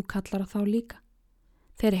fjarlægð og þú kallar á þá líka.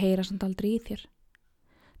 Þeir heyra samt aldrei í þér.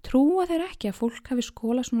 Trúa þeir ekki að fólk hafi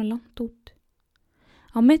skólað svona langt út.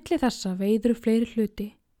 Á milli þessa veiður fleiri hluti,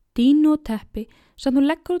 dínu og teppi sem þú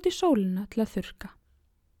leggur út í sólina til að þurrka.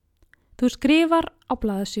 Þú skrifar á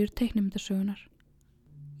blaðsíður teiknimyndasögunar.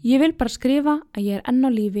 Ég vil bara skrifa að ég er enn á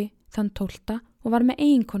lífi þann 12. og var með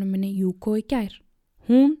eiginkonu minni Yuko í gær.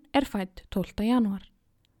 Hún er fædd 12. janúar.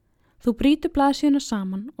 Þú brýtur blaðsíðuna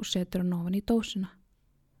saman og setur hann ofan í dósina.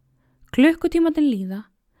 Klukkutímatin líða,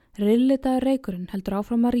 rillitaður reykurinn heldur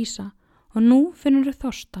áfram að rísa og nú finnur þú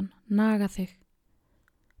þorstan naga þig.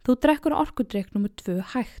 Þú drekkur orkudrykk nr. 2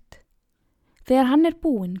 hægt. Þegar hann er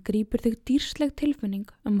búinn grípur þig dýrsleg tilfinning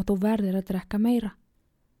að þú verðir að drekka meira.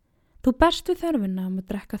 Þú berst við þörfina að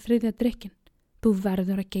drekka 3. drykkin. Þú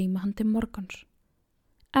verður að geyma hann til morguns.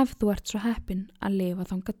 Ef þú ert svo heppinn að lifa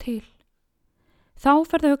þangað til. Þá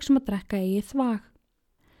ferðu að hugsa að drekka eigið þvag.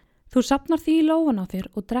 Þú safnar því í lófan á þér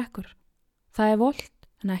og drekkur. Það er volgt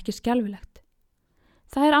en ekki skelfilegt.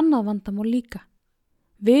 Það er annað vandamál líka.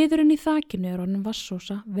 Viðurinn í þakinu er orðinn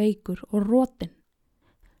vassósa, veikur og rótin.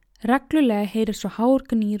 Reglulega heyrir svo hár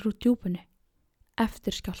gnýr úr djúpunni.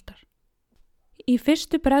 Eftirskjálftar. Í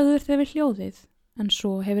fyrstu bregður þau við hljóðið, en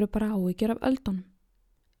svo hefur þau bara áhyggjur af öldunum.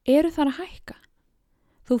 Eru þar að hækka?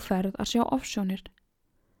 Þú ferð að sjá ofsjónir.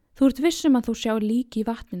 Þú ert vissum að þú sjá líki í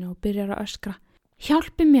vatninu og byrjar að öskra.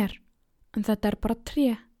 Hjálpi mér, en þetta er bara tré.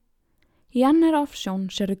 Í annar ofsjón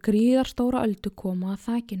sérðu gríðarstóra öldu koma að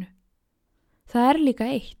þakinu. Það er líka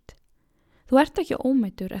eitt. Þú ert ekki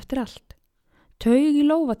ómeitur eftir allt. Taug í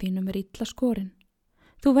lófa þínum er illa skorin.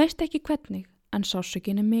 Þú veist ekki hvernig, en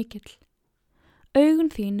sásökin er mikill. Augun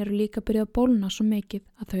þín eru líka byrjað að bólna svo mikið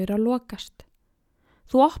að þau eru að lokast.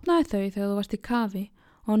 Þú opnaði þau þegar þú varst í kafi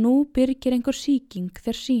og nú byrgir einhver sýking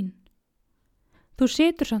þér sín. Þú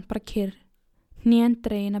situr samt bara kyrr, hnén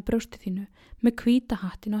dregin að brjósti þínu með hvíta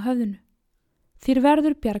hattin á höfðinu. Þér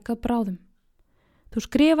verður bjargað bráðum. Þú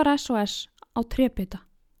skrifar SOS á trébita.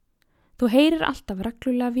 Þú heyrir alltaf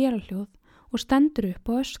reglulega vélarhljóð og stendur upp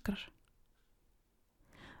og öskrar.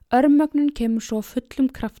 Örmögnun kemur svo fullum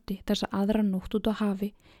krafti þess að aðra nótt út á hafi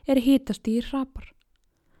er hitastigið hrapar.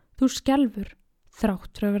 Þú skelfur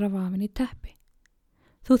þrátt fyrir að vera vafin í teppi.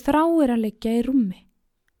 Þú þráir að liggja í rúmi.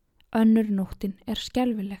 Önnur nóttin er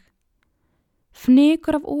skelfileg.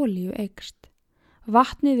 Fnykur af olíu eykst.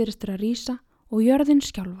 Vatnið virðist að rísa og jörðin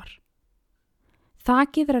skjálfar.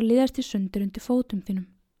 Þakið er að liðast í sundur undir fótum þínum.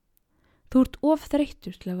 Þú ert of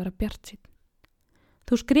þreyttur til að vera bjartsýnn.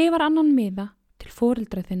 Þú skrifar annan miða til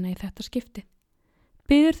foreldra þinna í þetta skipti.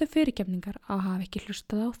 Biður þau fyrirgefningar að hafa ekki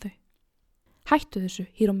hlustað á þau. Hættu þessu,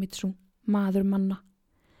 Hiromitsu, maður manna.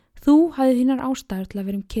 Þú hafði þínar ástæður til að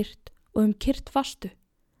vera kyrrt og kyrrt vastu.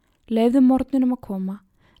 Leyfðu morgninum að koma,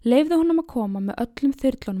 leyfðu honum að koma með öllum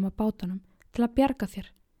þyrlunum á bátunum til að bjarga þér.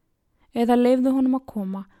 Eða leyfðu honum að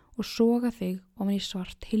koma og soga þig ofan í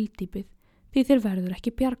svart hyldýpið því þér verður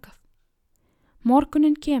ekki bjargað.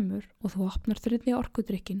 Morgunin kemur og þú opnar þriðja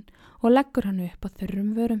orkudrykkin og leggur hann upp að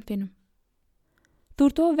þurrum vörum þínum. Þú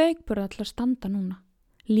ert of veikburða til að standa núna,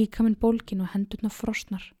 líkaminn bólgin og hendurnar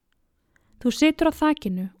frosnar. Þú situr á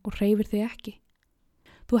þakinu og hreyfir þig ekki.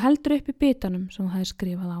 Þú heldur upp í bitanum sem þú hefði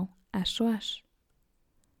skrifað á SOS.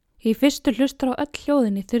 Í fyrstu hlustar á öll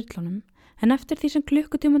hljóðin í þyrlunum en eftir því sem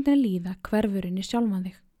klukkutímandina líða hverfur inn í sjálfan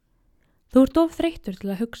þig. Þú ert of þreyttur til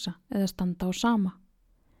að hugsa eða standa á sama.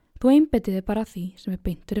 Þú einbeitir þig bara að því sem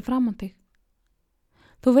beint fyrir framan þig.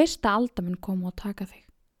 Þú veist að alda mun koma og taka þig.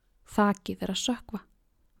 Þakið að sökkva.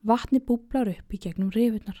 Vatni búblar upp í gegnum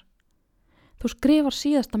rifurnar. Þú skrifar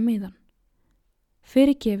síðasta miðan.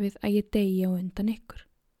 Fyrirgefið að ég deyi á undan ykkur.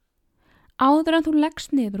 Áður en þú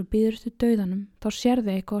leggst niður og býður til dauðanum þá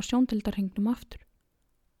sérðu eitthvað á sjóndeildarhringnum aftur.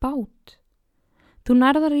 Bát. Þú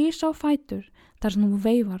nærðar rísa á fætur þar sem þú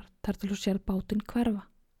veifar þar til þú sér bátinn hverfa.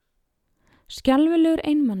 Skelfilegur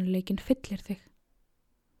einmannuleikinn fyllir þig.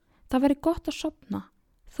 Það veri gott að sofna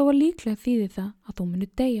þó að líklega þýði það að þú muni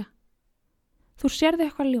deyja. Þú sérðu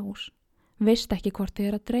eitthvað ljós, veist ekki hvort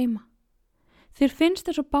þið að dreyma. Þér finnst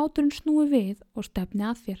þess að báturinn snúi við og stefni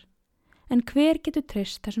að þér, en hver getur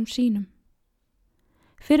treyst þessum sínum?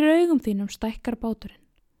 Fyrir augum þínum stækkar báturinn.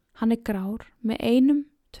 Hann grár með 1,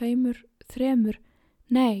 2, 3,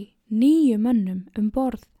 9 mönnum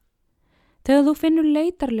borð. Þegar þú finnur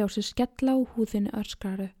leitarljósi skella á húðinni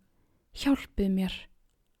öskraru, hjálpið mér.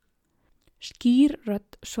 Skýr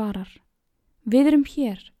rödd svarar. Við erum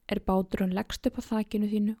hér, báturinn leggst upp á þakinu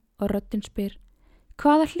þínu og röddin spyr,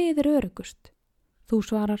 hvaða hlið öruggust? Þú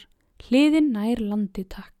svarar, hliðin nær landi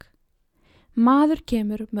takk. Maður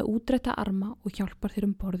kemur með útrétta arma og hjálpar þér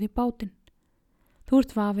borð í bátinn. Þú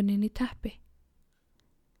ert vafinn inn í teppi.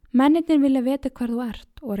 Mennirnir vilja vita hvar þú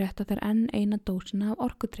ert og rétta þér enn eina dósina af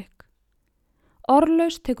orkudrykk.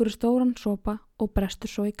 Orðlaus tekur stóran sopa og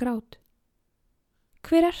brestur svo í grát.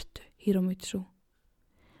 Hver ertu, Hiromitsu?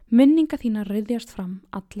 Minninga þína ryðjast fram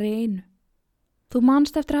allir í einu. Þú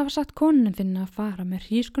manst eftir að hafa sagt konunum þinna að fara með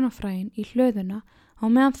hrískunarfræin í hlöðuna á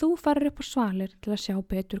meðan þú farir upp á svalir til að sjá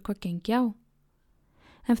betur hvað gengi á.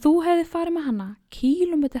 Ef þú hefði farið með hana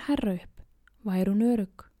kílómetri hærra upp, væri hún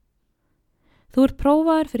örugg. Þú ert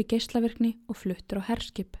prófaður fyrir geislavirkni og fluttur á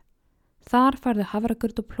herskip. Þar færðu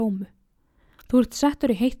hafragraut og plómu. Þú ert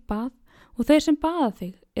settur í heitt bað og þeir sem baða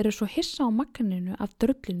þig eru svo hissa á magninu af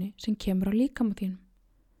drullinu sem kemur á líkama þínum.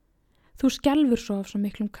 Þú skelfur svo af svo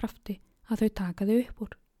miklum krafti að þau taka þig upp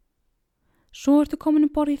úr. Svo ertu komin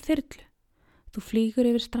borð í þyrlu. Þú flýgur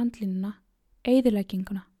yfir strandlínuna,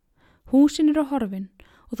 eyðilegginguna. Húsin eru horfin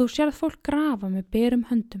og þú sérð fólk grafa með berum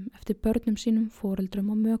höndum eftir börnum sínum,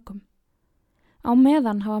 foreldrum og mökum. Á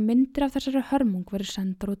meðan hafa myndir af þessari hörmung verið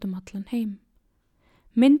sendar út allan heim.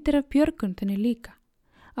 Myndir af björgun þinni líka.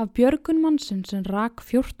 Af björgun mannsins sem rak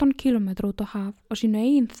 14 kílómetra út á haf á sínu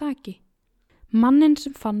eigin þaki. Mannin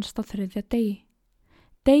sem fannst á 3. degi.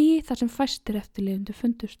 Degi þar sem fæstir eftirlifendur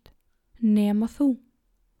fundust. Nema þú.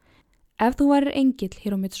 Ef þú værir engill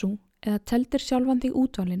Hiromitsu eða teldir sjálfan þig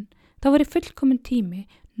útvalinn, þá veri fullkomin tími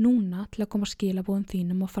núna til að koma skilabúðum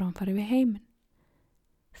þínum og framfæri við heiminn.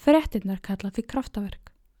 Fréttirnar kalla þig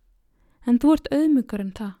kraftaverk. En þú ert auðmjúkar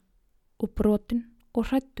en það og brotinn og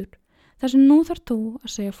hræddur þar sem nú þarf þú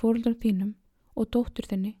að segja foreldrum þínum og dóttur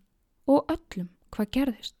þinni og öllum hvað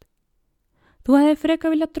gerðist. Þú hefði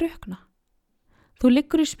frekar viljað drukkna. Þú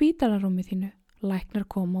liggur í spítalarúmi þínu, læknar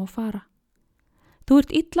koma og fara. Þú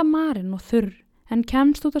ert illa marinn og þurr en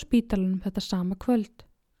kemst út af spítalanum þetta sama kvöld.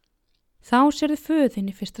 Þá sérðu föðu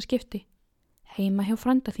þinn í fyrsta skipti, heima hjá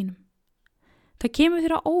frænda þínum. Það kemur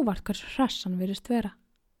þér á óvart hvers hress hann virðist vera.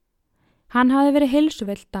 Hann hafði verið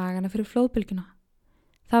heilsuveill dagana fyrir flóðbylgjuna.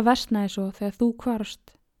 Það versnaði svo þegar þú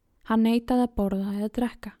hvarfst. Hann neitaði að borða eða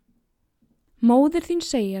drekka. Móðir þín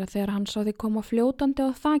segir að þegar hann sá þig koma fljótandi á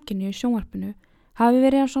þakinu í sjónvarpinu hafi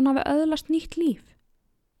verið hann svona við öðlast nýtt líf.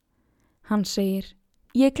 Hann segir,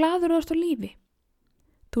 ég er glaður að þú ert á lífi.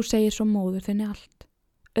 Þú segir svo móður þinni allt.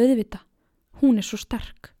 Auðvita, hún er svo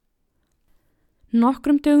sterk.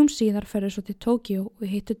 Nokkrum dögum síðar ferðu svo til Tókíó og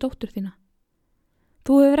hittir dóttur þína.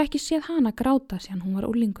 Þú hefur ekki séð hana gráta síðan hún var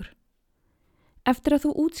úlingur. Eftir að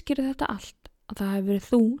þú útskýrði þetta allt, að það hefur verið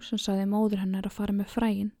þú sem sagði móður hennar að fara með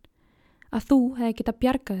fræin, að þú hefði getað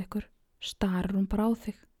bjargað ykkur, starir hún bara á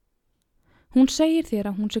þig. Hún segir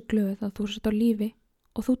þér að hún sé glöð að þú sett á lífi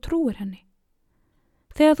og þú trúir henni.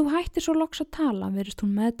 Þegar þú hættir svo loks að tala verist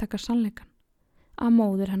hún meðtaka sannleikan, að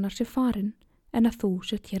móðir hennar sé farin en að þú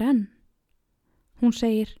sért hér enn. Hún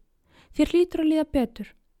segir, þér hlýtur að líða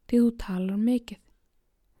betur því þú talar mikið.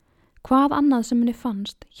 Hvað annað sem henni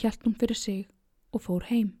fannst hélt hún fyrir sig og fór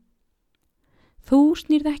heim. Þú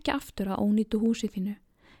snýrð ekki aftur að ónýtu húsi þínu,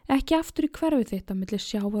 ekki aftur í hverfið þitt á milli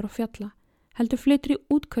sjávar og fjalla, heldur flytur í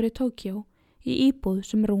úthverfi Tókíó í íbúð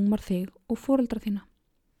sem rúmar þig og foreldra þína.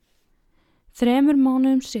 3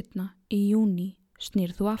 mánuðum seinna, í júní,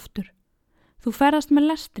 snýrð þú aftur. Þú ferðast með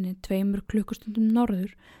lestinni 2 klukkustundum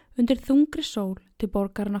norður undir þungri sól til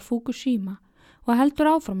borgarana Fukushima og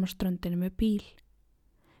heldur áfram á ströndinni með bíl.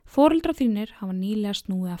 Foreldrar þínir hafa nýlega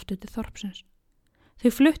snúið aftur til þorpsins.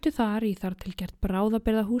 Þau fluttu þar í þar til gert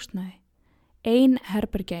bráðabirgða húsnæði, 1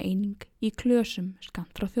 herbergjaeining í Klösum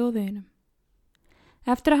skammt frá þjóðveginum.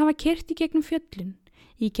 Eftir að hafa keyrt í gegnum fjöllin,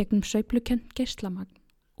 í gegnum sveiflukent geislamagn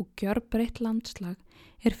og gjörbreytt landslag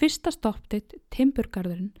fyrsta stopptitt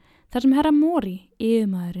Timburgarðurinn þar sem herra Mori,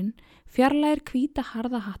 yfirmaðurinn, fjarlægir hvíta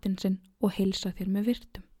harða hattinn sinn og heilsa þér með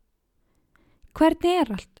virtum. Hvernig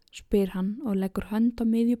allt? Spyr hann og leggur hönd á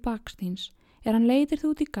miðju bakstíns hann leiðir þú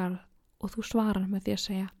út í garð og þú svarar með því að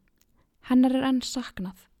segja, hennar enn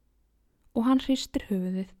saknað og hann hristir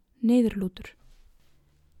höfuðið niðurlútur.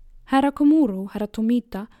 Herra Komuro, herra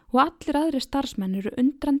Tomita og allir aðri starfsmenn eru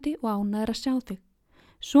undrandi og ánæðir að sjá þig.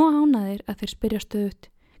 Svo ánæðir að þeir spyrja stöðugt,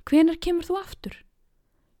 hvenær kemur þú aftur?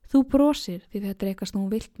 Þú brosir því þetta eitthvað nú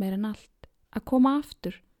vilt meir en allt, að koma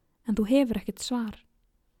aftur, en þú hefur ekkert svar.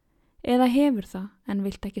 Eða hefur það en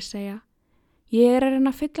vilt ekki segja, ég að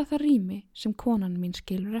reyna að fylla það rými sem konan mín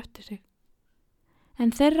skilur eftir sig.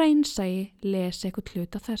 En þeirra innsæi lesi eitthvað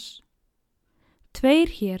hluta þess. 2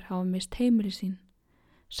 hér hafa mist heimili sín.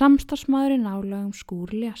 Samstarfsmaðurinn álagum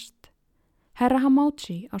skúr lést. Herra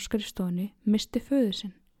Hamauchi á skrifstofunni misti föður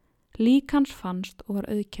sinn. Lík hans fannst og var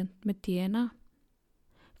auðkennt með DNA.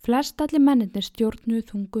 Flest allir mennirnir stjórnuðu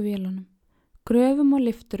þungu vélunum, gröfum og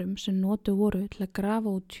lyfturum sem notu voru til að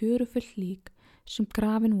grafa út tjörufull lík sem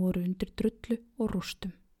grafin voru undir drullu og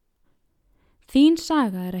rústum. Þín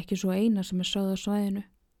saga ekki svo eina sem sögð á svæðinu.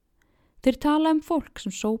 Þeir tala fólk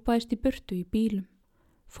sem sópaðist í burtu í bílum,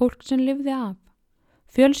 fólk sem lifði af,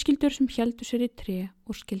 fjölskyldur sem héldu sér í tré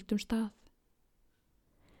og skildum stað.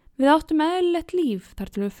 Við áttum eðlilegt líf þar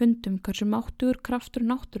til við fundum hversu máttugur kraftur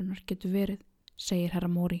náttúrunnar getur verið, segir herra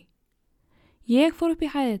Mori. Ég fór upp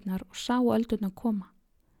í hæðirnar og sá öldurnar koma.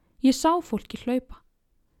 Ég sá fólki hlaupa.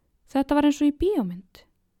 Þetta var eins og í bíómynd.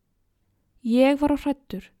 Ég var á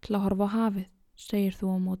hræddur til að horfa á hafið, segir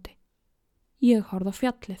þú á móti. Ég horfði á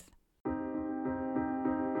fjallið.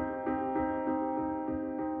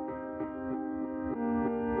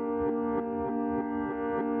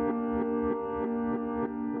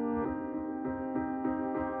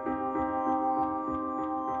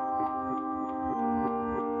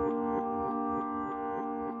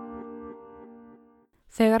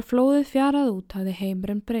 Þegar flóðið fjaraði út hafði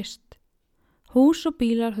heimurinn breyst. Hús og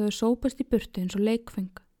bílar höfðu sópast í burtu eins og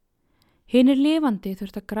leikfeng. Hinir lifandi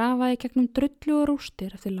þurfti að grafa í gegnum drullu og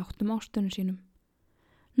rústir eftir látnum ástunum sínum.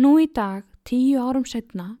 Nú í dag, 10 árum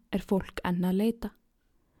seinna, fólk enn að leita.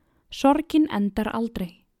 Sorgin endar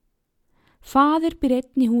aldrei. Faðir býr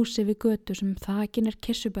einn í húsi við götu sem þakin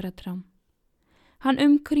kissuberatrjám. Hann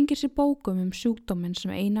umkringir sér bókum sjúkdóminn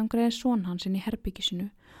sem einangraði son hans inn í herbyggi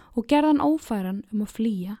sínu og gerði hann ófæran að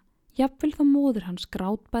flýja, jafnvel þá móðir hans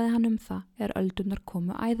grátbæði hann það öldurnar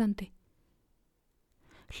komu æðandi.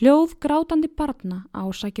 Hljóð grátandi barna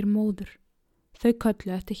ásækir móður. Þau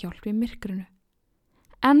köllu eftir hjálp í myrkrinu.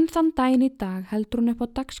 En þann daginn í dag heldur hún upp á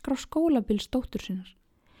dagskrá skólabíls dóttur sinnar,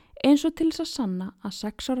 eins og til þess að sanna að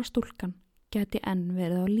 6 ára stúlkan geti enn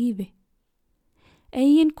verið á lífi.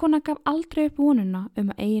 Eiginkona gaf aldrei upp vonuna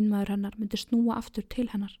að eiginmaður hennar myndi snúa aftur til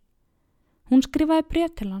hennar. Hún skrifaði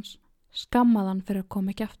bréf til hans, skammaði hann fyrir að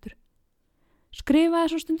koma ekki aftur.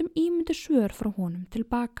 Skrifaði svo stundum ímyndir svör frá honum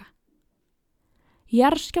tilbaka.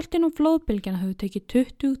 Jarðskjálftinn og flóðbylgjana höfðu tekið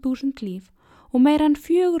 20.000 líf og meira en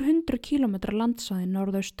 400 kilometra landsvæði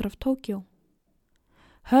norðaustur af Tókíó.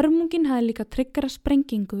 Hörmungin hafði líka tryggjara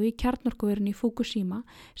sprengingu í kjarnorkuverinu í Fukushima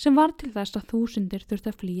sem var til þess að þúsundir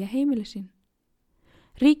þurfti að flýja heimili sín.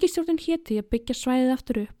 Ríkisstjórnin héti að byggja svæðið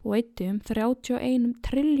aftur upp og eyddi 31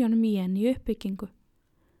 trilljónum jen í uppbyggingu.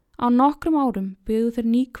 Á nokkrum árum byggðu þeir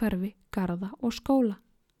ný hverfi, garða og skóla.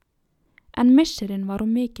 En missirinn var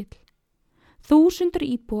mikill. Þúsundir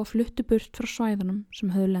íbúa fluttu burt frá svæðunum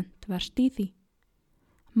sem höfðu lent verst í því.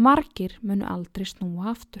 Margir munu aldrei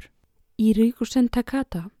snúa aftur. Í Rikusen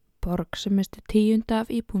Takata, borg sem misti 10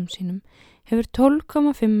 af íbúum sínum, hefur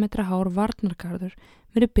 12,5 metra hár varnargarður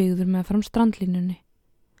verið byggður meðfram strandlínunni.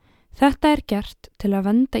 Þetta er gert til að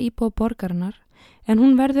vernda íbúa borgarinnar en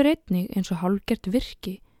hún verður einnig eins og hálfgert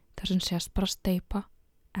virki þar sem sést bara steypa,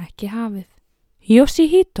 ekki hafið.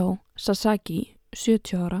 Yoshihito Sasaki,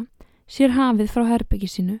 70 ára, sér hafið frá herbergi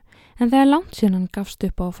sínu en það er langt síðan hann gafst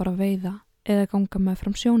upp á að fara að veiða eða ganga með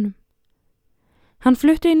fram sjónum. Hann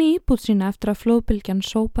flutti inn í íbúð sína eftir að flóðbylgjan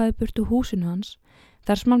sópaði burtu húsinu hans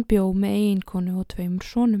þar sem hann bjó með eiginkonu og 2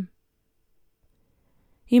 sonum.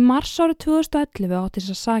 Í mars árið 2011 átti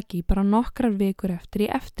Sasaki bara nokkrar vikur eftir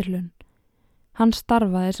í eftirlaun. Hann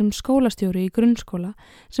starfaði sem skólastjóri í grunnskóla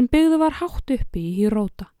sem byggðu var hátt uppi í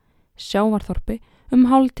Hirota, sjávarþorpi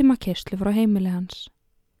hálftíma keyrslu frá heimili hans.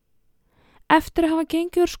 Eftir að hafa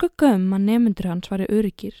gengið úr skugga að nemendur hans væri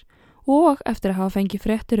öruggir og eftir að hafa fengið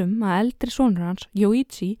fréttir að eldri sonur hans,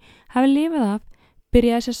 Yoichi, hafi lifað af,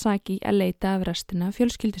 byrjaði Sasaki að leita af restina af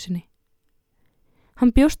fjölskyldu sinni.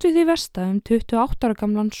 Hann bjóst við því versta 28 ára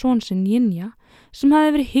gamlan son sinn Jinja sem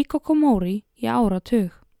hafi verið hikikomori í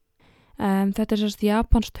áratug. Þetta er sérst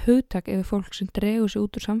japanskt hugtak yfir fólk sem dregur sig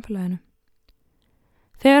út úr samfélaginu.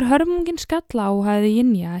 Þegar hörmungin skalla á hafði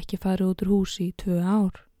Jinja ekki farið út úr húsi í 2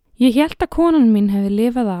 ár. Ég hélt að konan mín hefði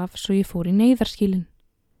lifað af svo ég fór í neyðarskýlin.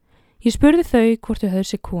 Ég spurði þau hvort þau höfðu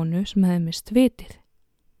sér konu sem hefði mist vitið.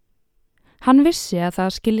 Hann vissi að það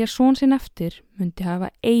að skilja son sinn eftir myndi hafa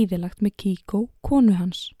eyðilagt Mikiko, konu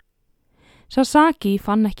hans. Sasaki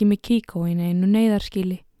fann ekki Mikiko í neinu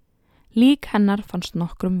neyðarskýli. Lík hennar fannst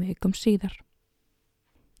nokkrum vikum síðar.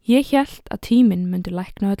 Ég hélt að tíminn myndi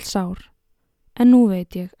lækna öll sár, en nú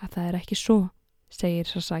veit ég að það er ekki svo, segir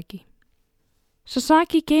Sasaki.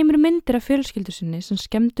 Sasaki geymir myndir af fjölskyldu sinni sem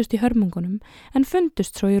skemmdust í hörmungunum en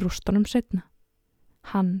fundust svo í rústunum seinna.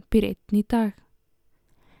 Hann býr einn í dag.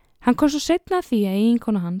 Hann kom svo seinna því að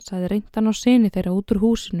eiginkona hans hafði reynt hann á syni þeirra út úr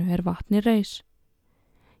húsinu vatni reis.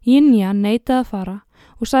 Jinja neitaði að fara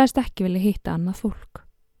og sagðist ekki vilja hitta annað fólk.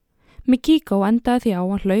 Mikiko endaði því á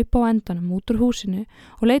að hlaupa á endanum út úr húsinu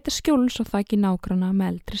og leita skjóls á þaki nágranna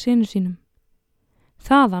með eldri syni sínum.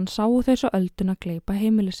 Þaðan sáu þau svo ölduna gleypa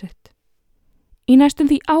heimili sitt. Í næstum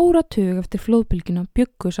því áratug eftir flóðbylgjuna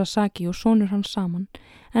bjuggu Sasaki og sonur hans saman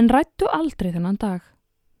en ræddu aldrei þennan dag.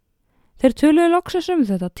 Þeir töluðu loksins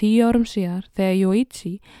þetta 10 árum síðar þegar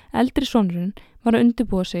Yoichi, eldri sonurinn, var að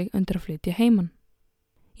undirbúa sig undir að flytja heiman.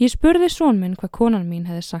 Ég spurði son minn hvað konan mín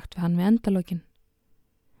hefði sagt við hann við endalokin.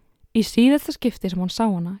 Í síðasta skipti sem hann sá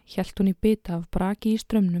hana hélt hún í bita af braki í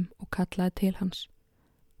strömmnum og kallaði til hans.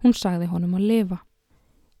 Hún sagði honum að lifa.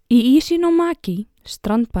 Í Ishinomaki,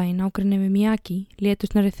 strandbæinn nágrenni við Miyagi,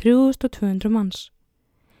 létust nærri 3200 manns.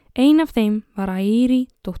 Ein af þeim var Airi,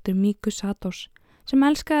 dóttir Miku Satos, sem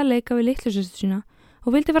elskaði að leika við litlusystur sína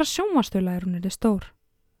og vildi vera sjónvarpsþula hún yrði stór.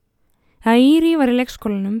 Airi var í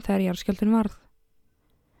leikskólanum þegar jarðskjálftinn varð.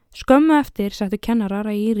 Skömmu eftir settu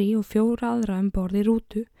kennarar Airi og 4 aðra borð í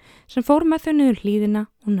rútu sem fór með þau niður hlíðina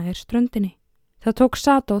og nær ströndinni. Það tók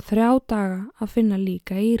Sato 3 daga að finna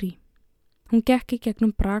líka Airi. Hún gekk í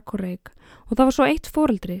gegnum brak og reyk og það var svo eitt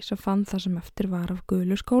foreldri sem fann það sem eftir var af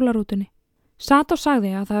gulu skólarútunni. Sato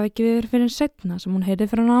sagði að það hafi ekki verið fyrir seinna sem hún heyrði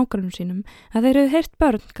frá nágrannum sínum að þeir hefðu heyrt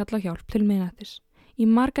börn kalla hjálp til miðnættis í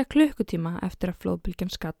marga klukkutíma eftir að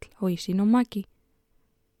flóðbylgjan skall á Ishinomaki.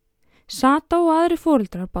 Sato og aðri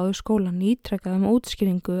foreldrar báðu skólan ítrekað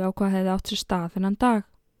útskýringu á hvað hefði átt sér stað þennan dag.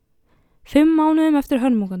 5 mánuðum eftir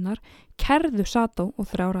hörmungarnar kærðu Sato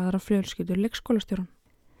og 3 aðra fjölskyldur leikskólastjóran.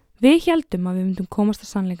 Við héldum að við myndum komast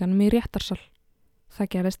að sannleikanum í réttarsal.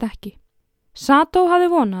 Það gerðist ekki. Sato hafði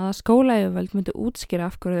vonað að skólayfirvöld myndi útskýra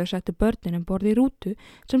af hverju þau settu börnin borð í rútu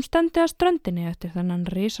sem stendi að ströndinni eftir þennan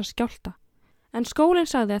risa skjálfta. En skólinn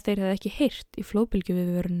sagði að þeir hefði ekki heyrt í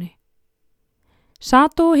flóðbylgjuviðvörunni.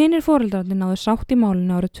 Sato og hinir foreldrarnir náðu sátt í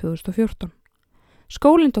málinu árið 2014.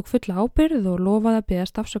 Skólinn tók fulla ábyrgð og lofaði að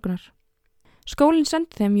biðjast afsökunar. Skólinn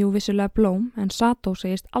sendi þeim vissulega blóm en Sato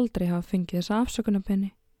segist aldrei hafa fengið þessa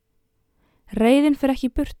afsökunarbeðni. Reiðin fer ekki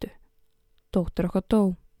í burtu. Dóttir okkar dó.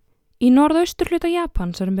 Í norðausturhluta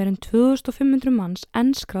Japans meira en 2500 manns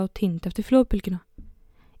enn skráð týnd eftir flóðbylgjuna.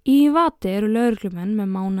 Í Iwate eru lögreglumenn með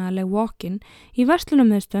mánaðarleg walk-in í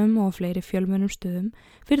verslunarmiðstöðum og fleiri fjölmennum stöðum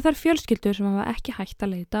fyrir þær fjölskyldur sem hafa ekki hægt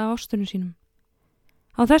að leita að ástunum sínum.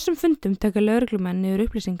 Á þessum fundum taka lögreglumenn niður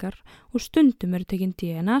upplýsingar og stundum eru tekin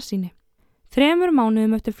DNA sýni. 3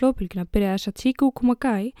 mánuðum eftir flóðbylgjuna byrjaði Sachiko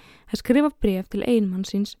Kumagai að skrifa bréf til eiginmanns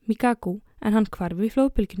síns Mikaku en hann hvarf í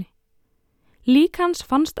flóðbylgjunni. Lík hans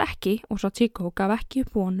fannst ekki og Sachiko gaf ekki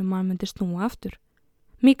upp von að hann myndi snúa aftur.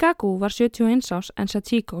 Mikaku var 71 árs en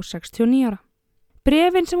Sachiko 69 ára.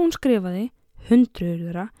 Bréfin sem hún skrifaði,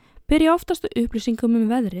 hundruður, byrja oftast upplýsingum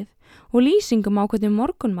veðrið og lýsingum á hvernig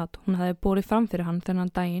morgunmat hún hafði borið fram fyrir hann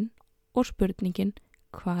þennan daginn og spurningin,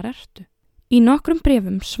 hvar ertu? Í nokkrum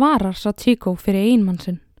bréfum svarar Sachiko fyrir eiginmann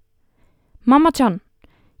sinn. Mamma-chan,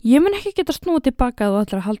 ég mun ekki geta snúið tilbaka að þú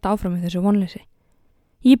ætlar að halda áfram með þessu vonleysi.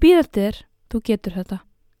 Ég býð eftir þér, þú getur þetta,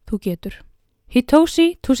 þú getur. Hitoshi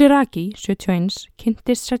Tsuraki, 71,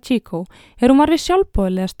 kynntist Sachiko hún var við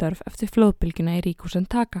sjálfboðilega störf eftir flóðbylgjuna í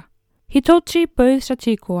Rikusentaka. Hitoshi bauð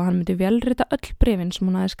Sachiko að hann myndi velrita öll bréfin sem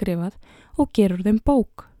hún hafði skrifað og gerur þeim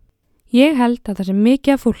bók. Ég held að það sé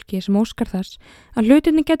mikið af fólki sem óskar þess að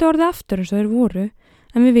hlutinni geti orðið aftur eins og þeir voru,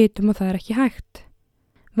 en við vitum að það er ekki hægt.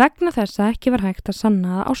 Vegna þess að ekki var hægt að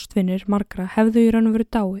sanna að ástvinir margra hefðu í raun og veru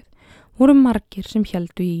dáið, voru margir sem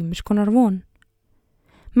héldu í ýmis konar von.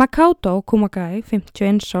 Makoto Kumagai,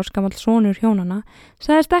 51 árs gamall sonur hjónanna,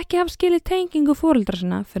 sagðist ekki hafa skilið tengingu foreldra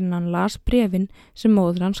sinna fyrir hann las bréfin sem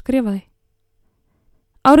móðir hann skrifaði.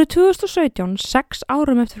 Árið 2017, 6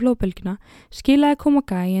 árum eftir flóðbylgjuna, skilaði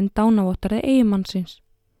Kumagai inn dánavottorði eiginmanns síns.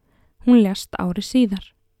 Hún lést árið síðar.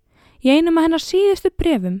 Í einum af hennar síðustu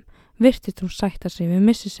bréfum virtist hún sætta sig við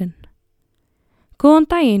missi sinn. Góðan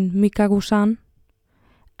daginn, Mikako-san.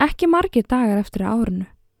 Ekki margir dagar eftir árinu.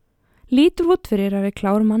 Lítur út fyrir að við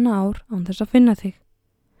klárum annað ár án þess að finna þig.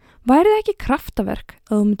 Væri það ekki kraftaverk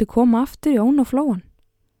að þú myndi koma aftur í ón og flóan?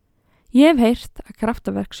 Ég hef heyrt að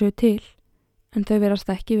kraftaverk séu til, en þau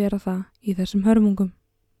verast ekki vera það í þessum hörmungum.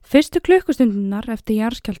 Fyrstu klukkustundunar eftir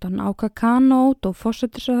jarðskjálftan ákvað Kano Oto,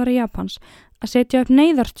 forsætisráðherra Japans, að setja upp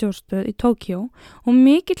neyðarstjórnstöð í Tókíó og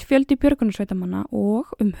mikill fjöldi björgunarsveitamanna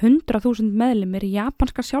og 100.000 meðlimir í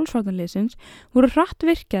japanska sjálfsvarnarliðsins voru hratt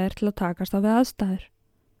virkjaðir til að takast á við aðstæður.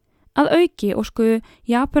 Að auki óskuðu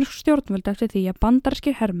japansk stjórnvöld eftir því að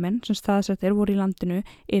bandarískir hermenn sem staðsettir voru í landinu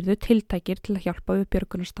yrðu tiltækir til að hjálpa við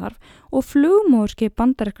björgunarstarf og flugmóðurskip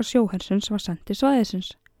bandaríska sjóhersins var sent til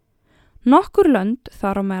svæðisins. Nokkur lönd,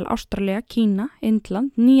 þar á meðal Ástralía, Kína,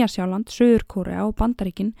 Indland, Nýja-Sjáland, Suður-Kórea og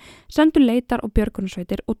Bandaríkin sendu leitar- og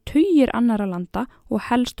björgunarsveitir og tugir annarra landa og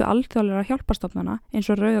helstu alþjóðlegra hjálparstofnana eins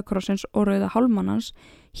og Rauða krossins og Rauða hálfmánans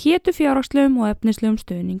hétu fjárhagslegum og efnislegum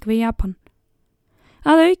stuðning við Japan.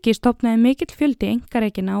 Að auki stofnaði mikill fjöldi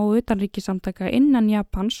einkareikina og utanríkisamtaka innan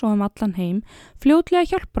Japans og allan heim fljótlega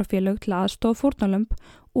hjálparfélög til aðstoð fórnarlömb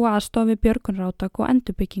og aðstoð við björgunarátak og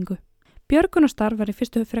endurbyggingu. Björgunarstarf var í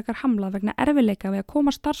fyrstu frekar hamlað vegna erfiðleika við að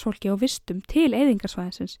koma starfsfólki og vistum til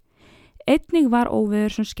eyðingarsvæðisins. Einnig var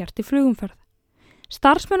óveður sem skerti flugumferð.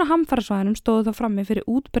 Starfsmenn á hamfarasvæðinum stóðu þá frammi fyrir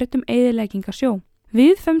útbreittum eyðileggingasjó.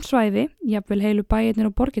 Viðfemt svæði, jafnvel heilu bæirnir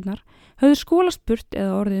og borgirnar, höfðu skólast burt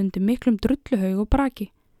eða orðið undir miklum drulluhaug og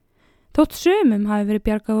braki. Þótt sumum hafi verið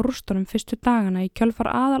bjargað úr rústunum fyrstu dagana í kjölfar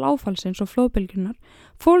aðal áfallsins og flóðbylgjunnar,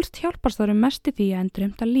 fólst hjálparstöðurum mest í því að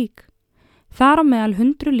endurheimta lík. Þar á meðal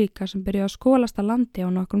 100 líka sem byrjuðu að skólast að landi á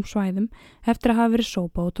nokkrum svæðum eftir að hafa verið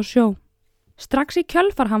sópað út á sjó. Strax í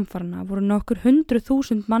kjölfar hamfaranna voru nokkur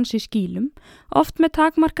 100.000 manns í skýlum, oft með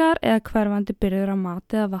takmarkaðar eða hverfandi birgðir af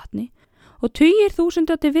mat eða vatni, og tugir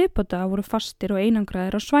þúsunda til viðbóta voru fastir og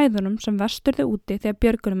einangraðir á svæðunum sem vesturðu úti þegar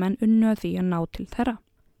björgunumenn unnu að því að ná til þeirra.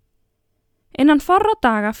 Innan fárra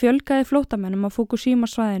daga fjölgaði flóttamennum á Fukushima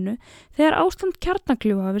svæðinu þegar ástand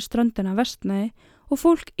kjarnakljúfa við ströndina vestnaði og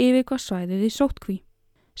fólk yfirgvað svæðið í sóttkví.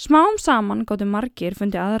 Smám saman gátu margir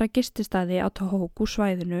fundið aðra gististaði á Tohoku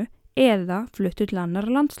svæðinu eða fluttu til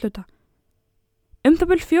annarra landshluta.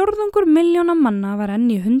 Það bil 4 milljóna manna var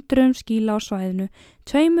enn í 100 skýla á svæðinu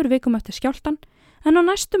 2 vikum eftir skjálftan en á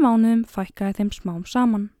næstu mánuðum fækkaði þeim smám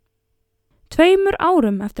saman. 2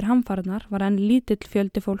 árum eftir hamfarirnar var enn lítill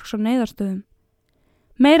fjöldi fólks á neyðarstöðum.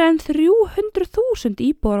 Meira en 300.000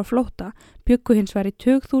 íbúar á flótta bjuggu hins vegar í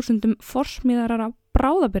 20.000 forsmíðarar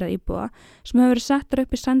bráðabirgða íbúða sem hefur verið settar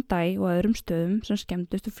upp í Sendai og öðrum stöðum sem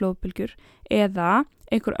skemmdustu flóðbylgjur eða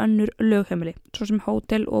einhver önnur lögheimili, svo sem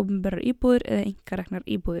hótel, opinberar íbúðir eða einkareknar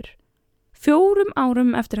íbúðir. 4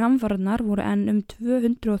 árum eftir hamfarirnar voru enn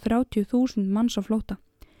 230.000 manns á flótta.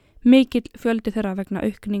 Mikill fjöldi þeirra vegna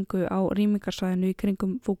aukningu á rýmingarsvæðinu í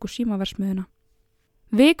kringum Fukushima-verksmiðjuna.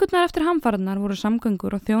 Vikurnar eftir hamfarirnar voru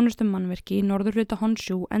samgöngur og þjónustum mannvirki í norðurhluta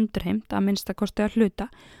Honshu endurheimt að minnstakosti að hluta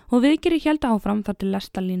og viðgerðir héldu áfram þar til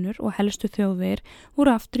lestalínur og helstu þjóðvegir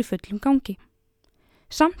voru aftur í fullum gangi.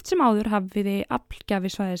 Samt sem áður hafiði aflgjafi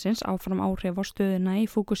svæðisins áfram áhrif á stöðuna í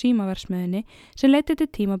Fukushima-verksmiðjunni sem leiddi til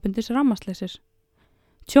tímabundis rafmagnsleysis.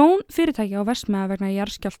 Tjón fyrirtækja á verksmiðja vegna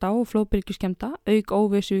jarðskjálfta og flóðbylgjuskemmda auk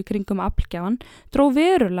óvissu í kringum aflgjafan dró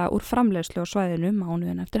verulega úr framleiðslu á svæðinu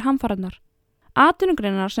mánuðin eftir hamfarirnar.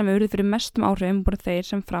 Atvinnugreinar sem urðu fyrir mestum áhrifum voru þeir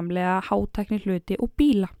sem framleiða hátækni hluti og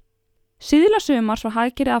bíla. Síðla sumars var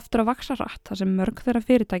hagkerfið aftur að vaxa hratt þar sem mörg þeirra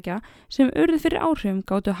fyrirtækja sem urðu fyrir áhrifum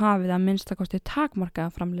gátu hafið að minnstakosti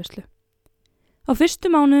takmarkaða framleiðslu. Á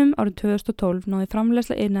fyrstu mánuðum árið 2012 náði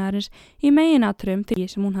framleiðsla iðnaðarins í meginatriðum því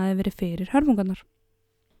sem hún hafi verið fyrir hörmungarnar.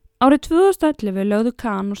 Árið 2011 lögðu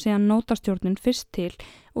Khan og síðan nótastjórnin fyrst til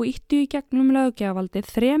og ýttu í gegnum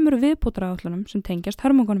löggjafavaldið 3 viðbótaráætlunum sem tengjast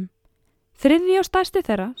hörmungunum. Þriðji og stærsti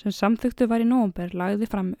þeirra sem samþykktu var í nóvember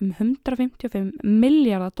lagði fram 155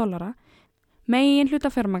 milljarða dollara. Megin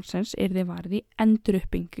hluta fjármagnsins yrði varið í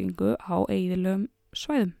enduruppbyggingu á eyðilegum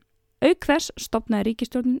svæðum. Auk þess stofnaði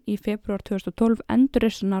ríkisstjórnin í febrúar 2012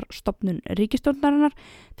 endurreisnarstofnun ríkisstjórnarinnar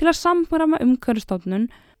til að samræma umhverfisstofnun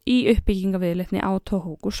í uppbyggingaviðleitni á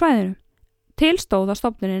Tohoku svæðinu. Til stóð að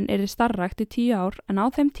stofnunin yrði starfrækt í 10 ár en á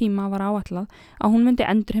þeim tíma var áætlað að hún myndi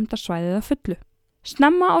endurheimta svæðið að fullu.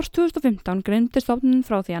 Snemma árs 2015 greindi stofnunin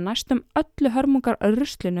frá því að næstum öllu hörmungar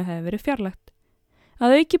ruslinu hefði verið fjarlægt.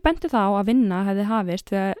 Að auki benti þá að vinna hefði hafist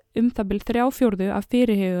við það bil 3/4 af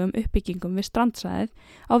fyrirhugum uppbyggingum við strandsvæðið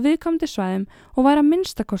á viðkomandi svæðum og væri að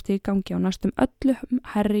minnstakosti í gangi á næstum öllum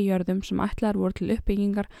hærri jörðum sem ætlaðar voru til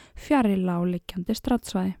uppbyggingar fjarri lágliggjandi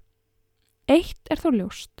strandsvæði. Eitt er þó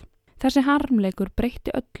ljóst. Þessi harmleikur breytti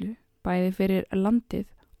öllu, bæði fyrir landið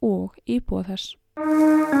og íbúa þess.